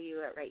can tell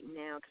you right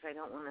now because I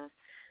don't want to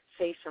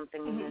say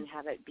something and then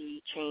have it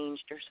be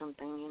changed or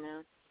something, you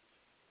know.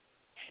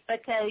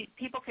 But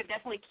people could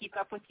definitely keep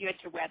up with you at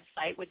your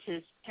website, which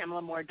is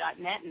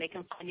PamelaMoore.net, and they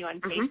can find you on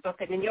Facebook,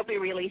 and then you'll be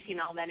releasing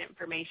all that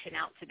information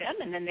out to them,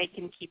 and then they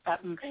can keep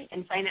up and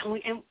find it.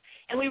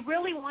 And we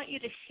really want you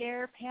to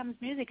share Pam's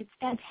music. It's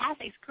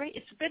fantastic. It's great.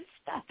 It's good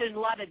stuff. There's a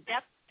lot of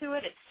depth to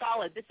it. It's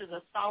solid. This is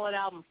a solid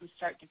album from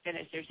start to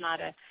finish. There's not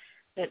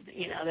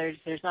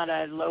there's not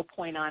a low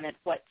point on it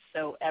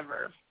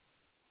whatsoever.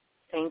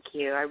 Thank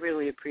you. I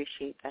really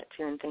appreciate that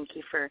too, and thank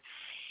you for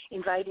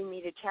inviting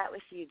me to chat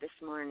with you this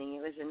morning.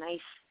 It was a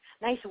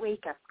nice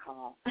wake-up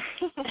call.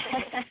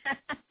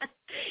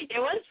 It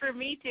was for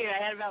me, too.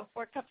 I had about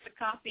 4 cups of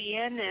coffee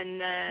in,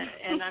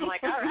 and I'm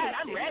like, all right,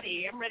 I'm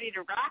ready. I'm ready to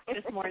rock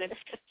this morning.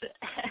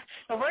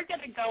 So we're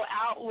going to go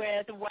out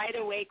with Wide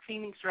Awake,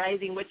 Phoenix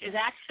Rising, which is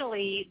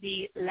actually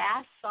the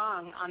last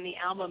song on the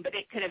album, but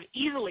it could have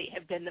easily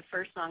have been the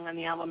first song on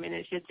the album, and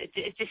it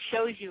just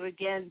shows you,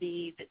 again,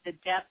 the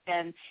depth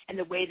and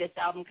the way this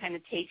album kind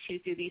of takes you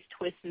through these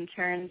twists and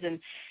turns and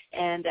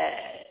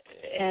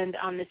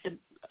on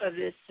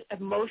this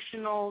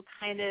emotional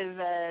kind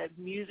of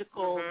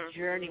musical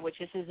journey, which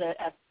is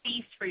a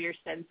feast for your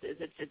senses.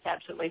 It's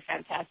absolutely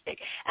fantastic.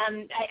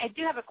 I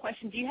do have a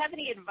question. Do you have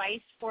any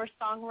advice for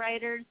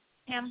songwriters,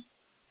 Pam?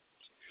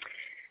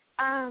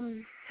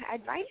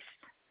 Advice?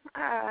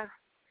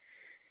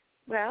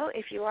 Well,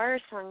 if you are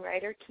a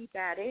songwriter, keep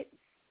at it.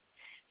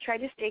 Try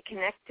to stay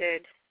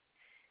connected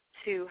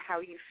to how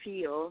you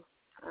feel,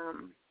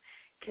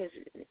 because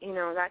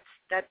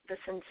that's the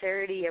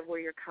sincerity of where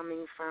you're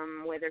coming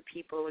from, whether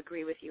people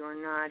agree with you or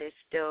not, is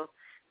still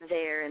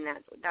there, and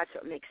that's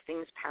what makes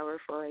things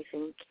powerful, I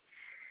think.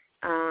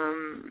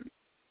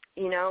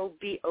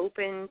 Be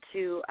open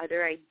to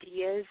other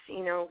ideas.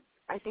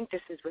 I think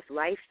this is with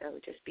life, though.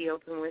 Just be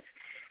open with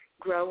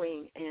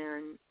growing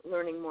and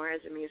learning more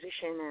as a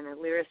musician and a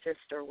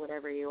lyricist or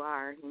whatever you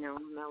are,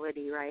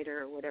 melody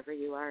writer or whatever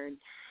you are,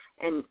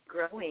 and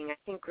growing. I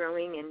think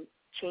growing and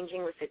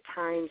changing with the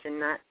times and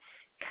not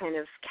kind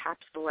of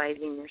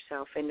capsulizing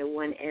yourself into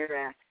one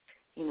era,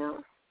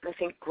 I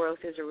think growth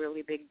is a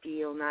really big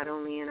deal, not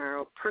only in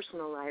our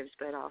personal lives,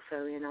 but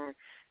also in our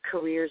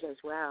careers as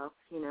well.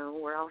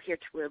 We're all here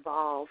to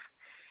evolve.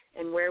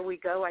 And where we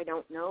go, I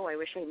don't know. I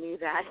wish I knew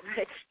that.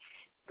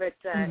 But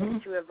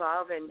to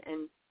evolve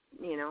and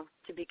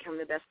to become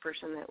the best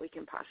person that we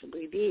can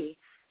possibly be.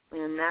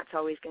 And that's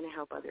always going to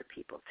help other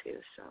people, too.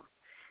 So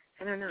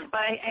I don't know. But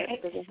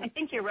I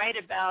think you're right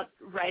about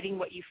writing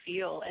what you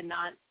feel and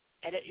not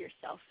edit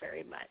yourself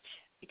very much,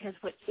 because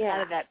what's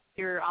out of that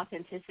pure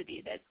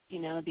authenticity that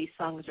these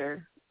songs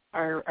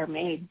are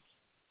made.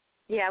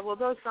 Yeah, well,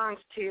 those songs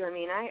too. I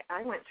mean,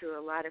 I went through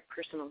a lot of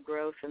personal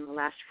growth in the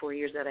last 4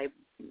 years that I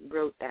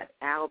wrote that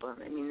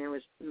album. I mean, there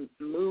was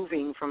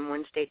moving from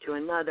one state to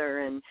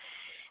another and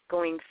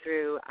going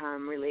through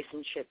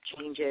relationship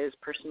changes,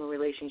 personal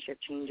relationship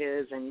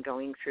changes, and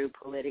going through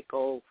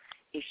political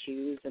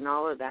issues and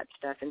all of that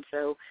stuff. And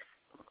so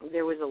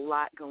there was a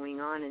lot going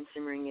on and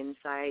simmering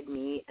inside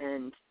me,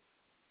 and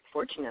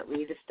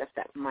fortunately the stuff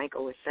that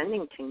Michael was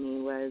sending to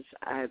me was,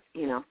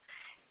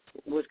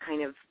 was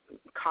kind of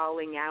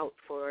calling out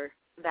for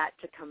that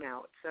to come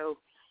out. So,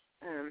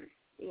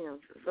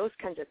 those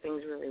kinds of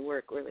things really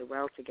work really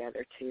well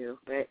together too.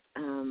 But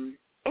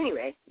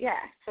anyway, yeah,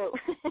 so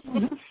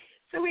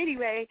so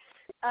anyway,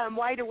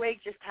 Wide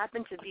Awake just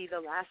happened to be the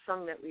last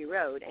song that we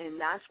wrote, and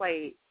that's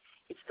why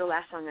it's the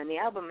last song on the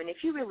album. And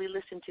if you really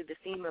listen to the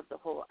theme of the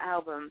whole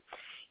album,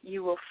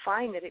 you will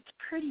find that it's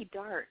pretty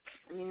dark.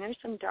 I mean, there's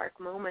some dark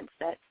moments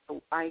that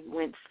I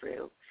went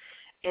through.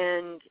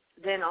 And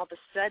then all of a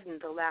sudden,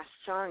 the last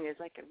song is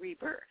like a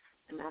rebirth.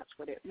 And that's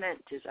what it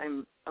meant, is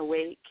I'm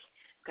awake,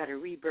 got a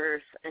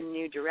rebirth, a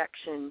new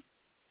direction.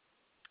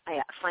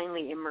 I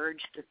finally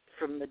emerged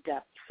from the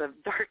depths of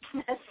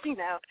darkness,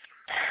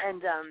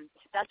 and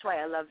that's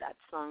why I love that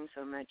song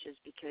so much, is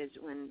because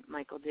when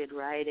Michael did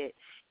write it,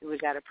 it was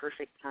at a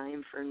perfect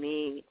time for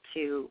me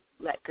to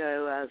let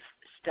go of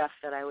stuff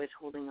that I was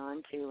holding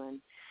on to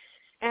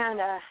and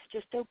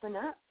just open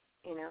up,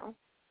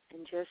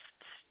 and just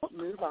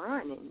move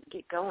on and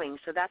get going.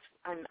 So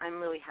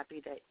I'm really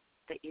happy that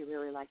you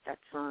really like that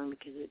song,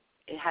 because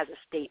it has a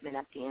statement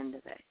at the end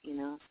of it,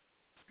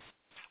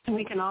 And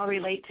we can all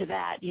relate to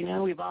that.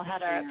 We've all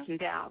had our ups and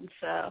downs.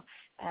 So,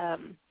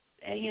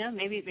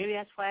 maybe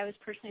that's why I was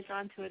personally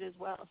drawn to it as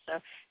well. So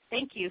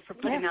thank you for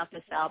putting out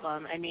this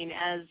album. I mean,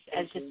 as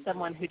just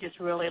someone who just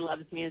really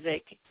loves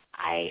music,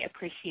 I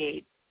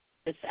appreciate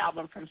this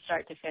album from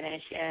start to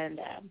finish, and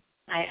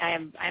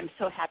I'm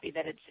so happy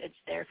that it's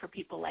there for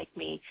people like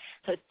me.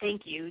 So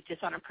thank you,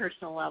 just on a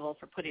personal level,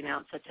 for putting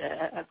out such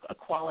a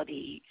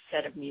quality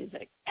set of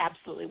music.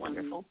 Absolutely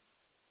wonderful.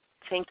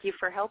 Thank you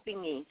for helping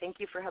me. Thank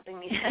you for helping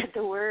me spread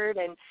the word,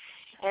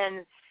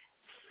 and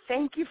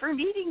thank you for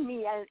meeting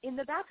me in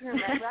the bathroom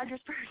at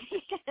Rogers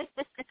Party.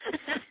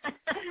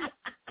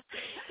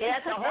 Yeah,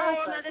 it's a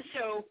whole other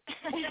show.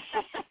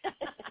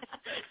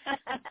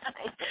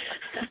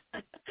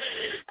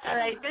 All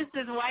right, this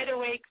is Wide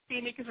Awake,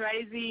 Phoenix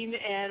Rising,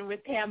 and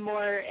with Pam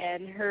Moore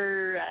and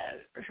her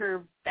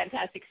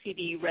fantastic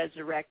CD,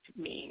 Resurrect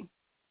Me.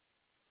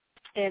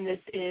 And this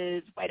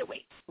is Wide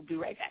Awake. We'll be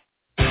right back.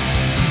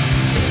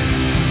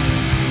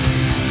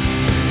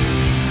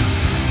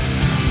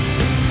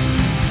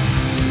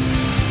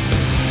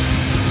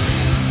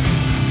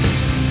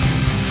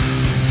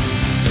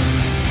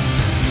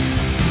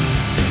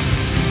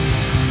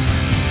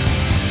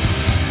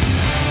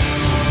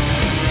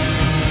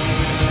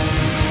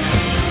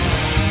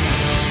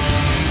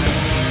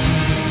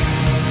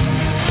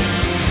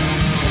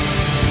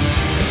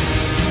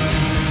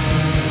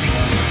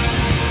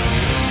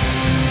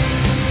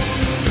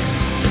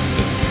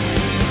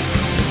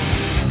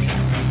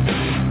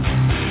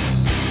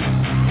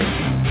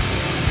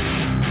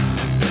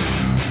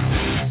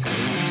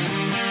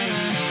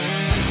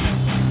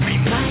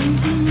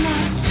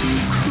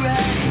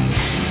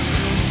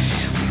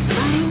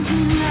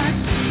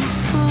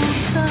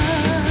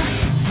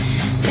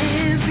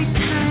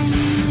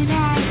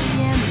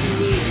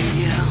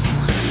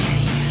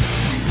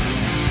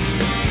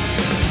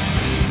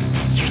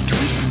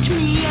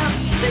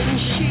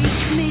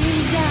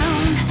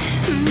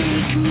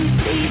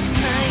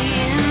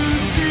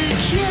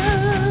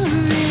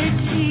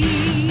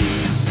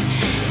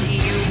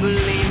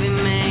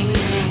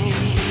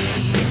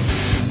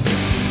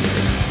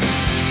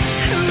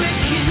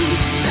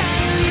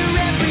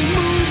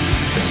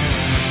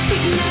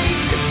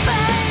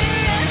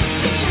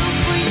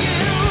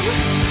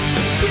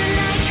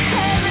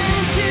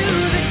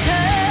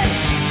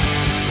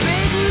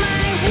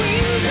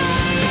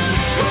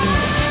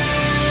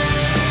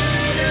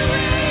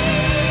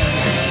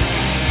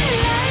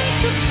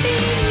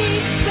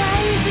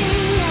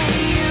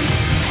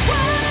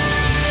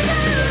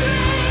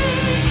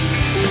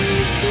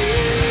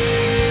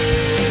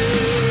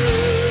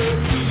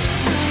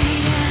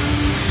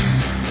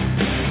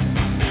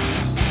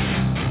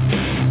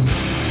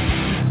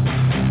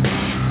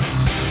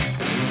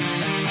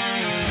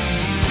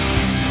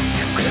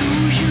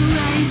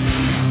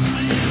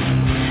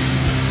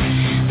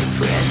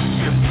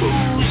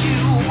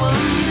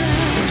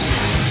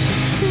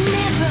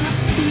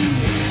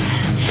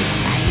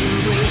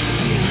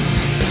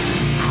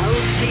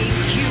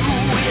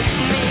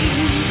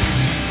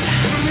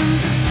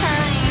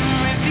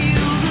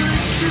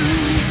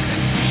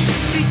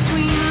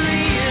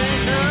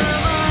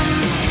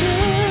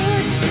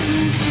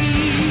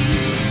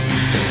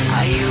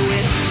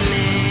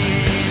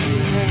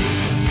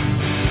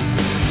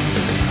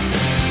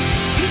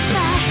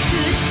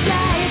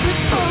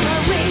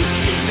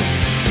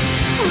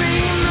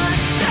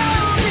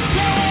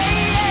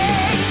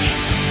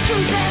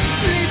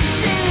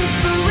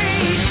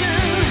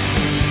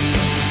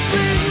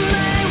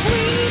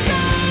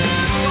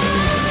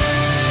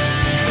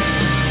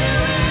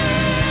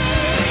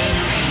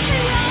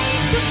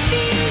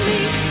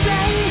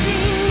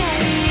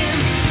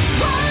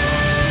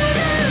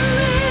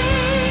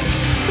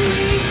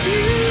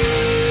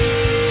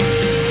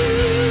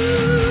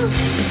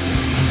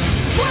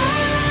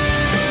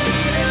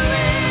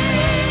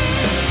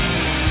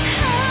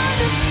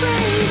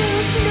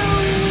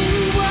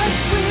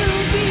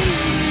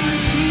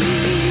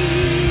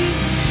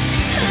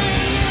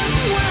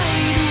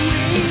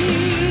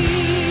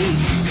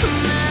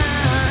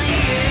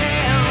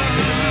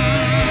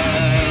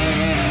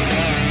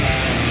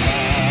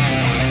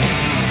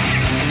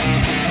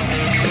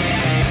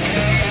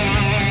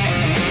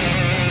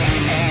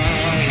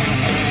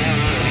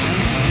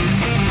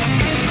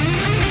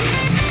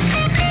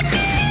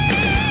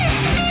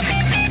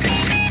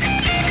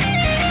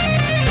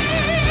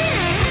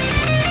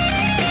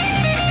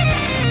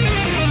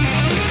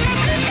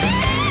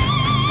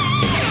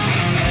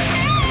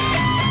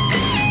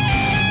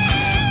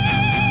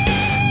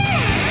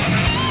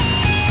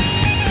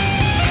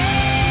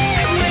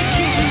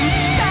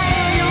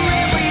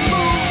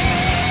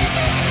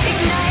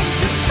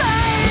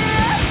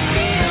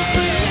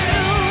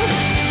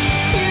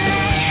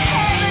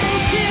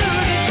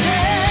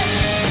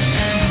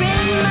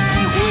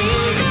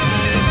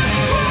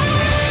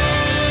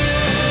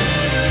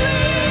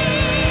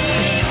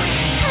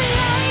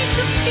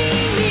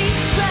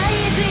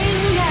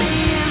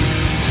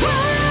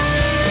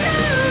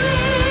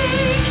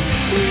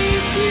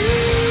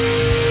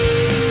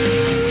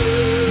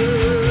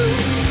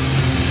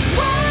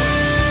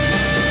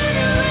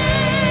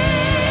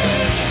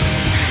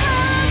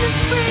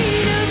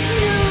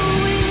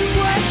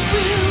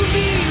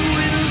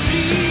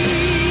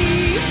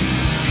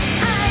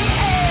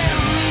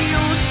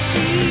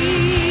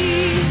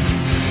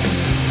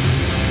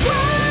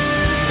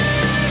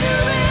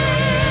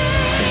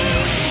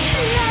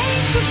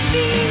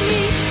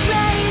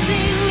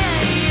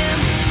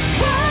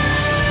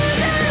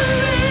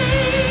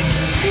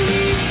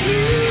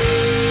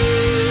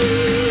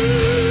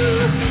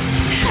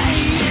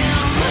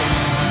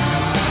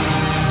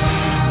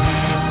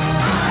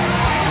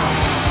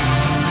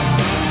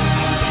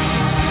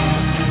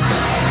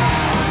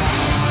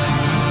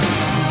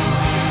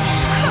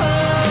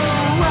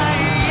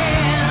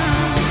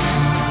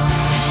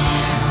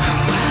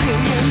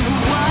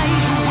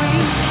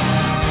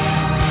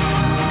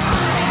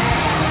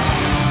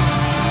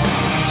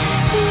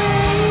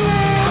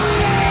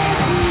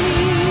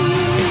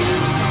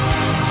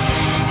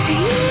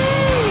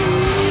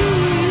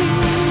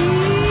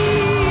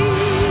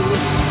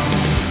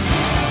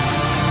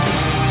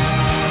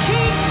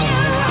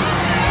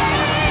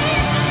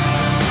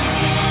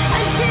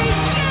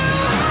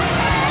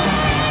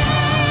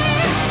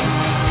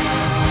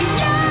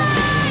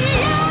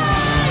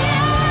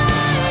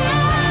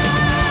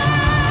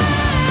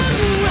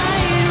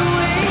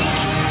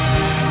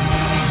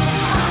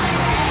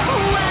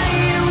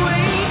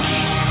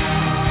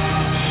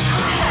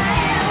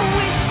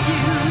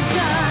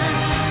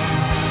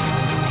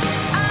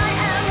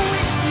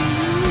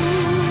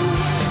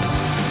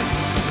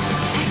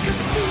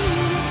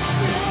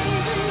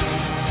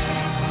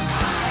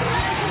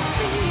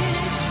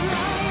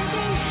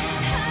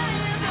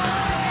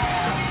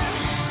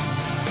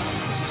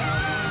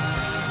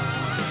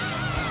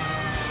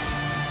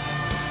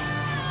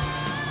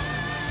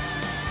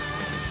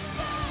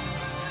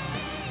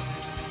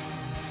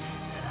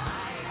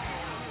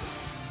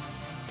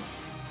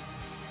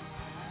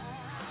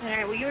 All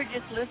right, well, you were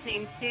just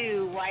listening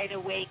to Wide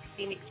Awake,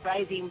 Phoenix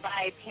Rising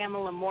by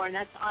Pamela Moore, and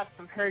that's off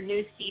from her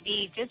new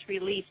CD, just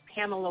released,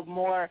 Pamela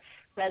Moore,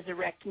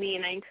 Resurrect Me.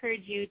 And I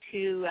encourage you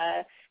to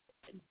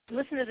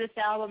listen to this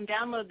album,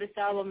 download this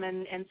album,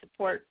 and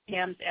support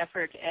Pam's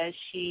effort as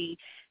she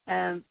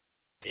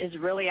is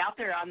really out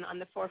there on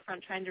the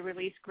forefront trying to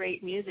release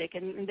great music.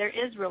 And there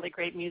is really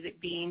great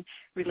music being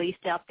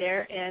released out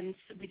there, and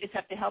we just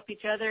have to help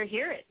each other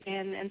hear it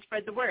and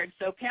spread the word.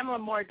 So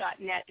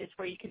PamelaMoore.net is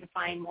where you can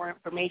find more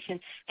information.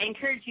 I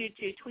encourage you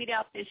to tweet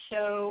out this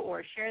show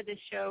or share this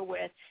show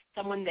with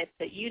someone that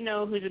you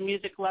know who's a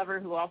music lover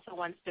who also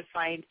wants to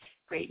find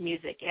great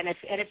music. And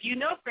if you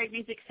know of great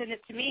music, send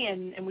it to me,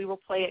 and we will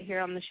play it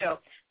here on the show.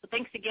 So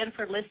thanks again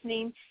for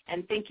listening,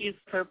 and thank you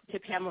to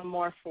Pamela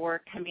Moore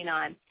for coming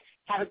on.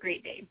 Have a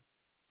great day.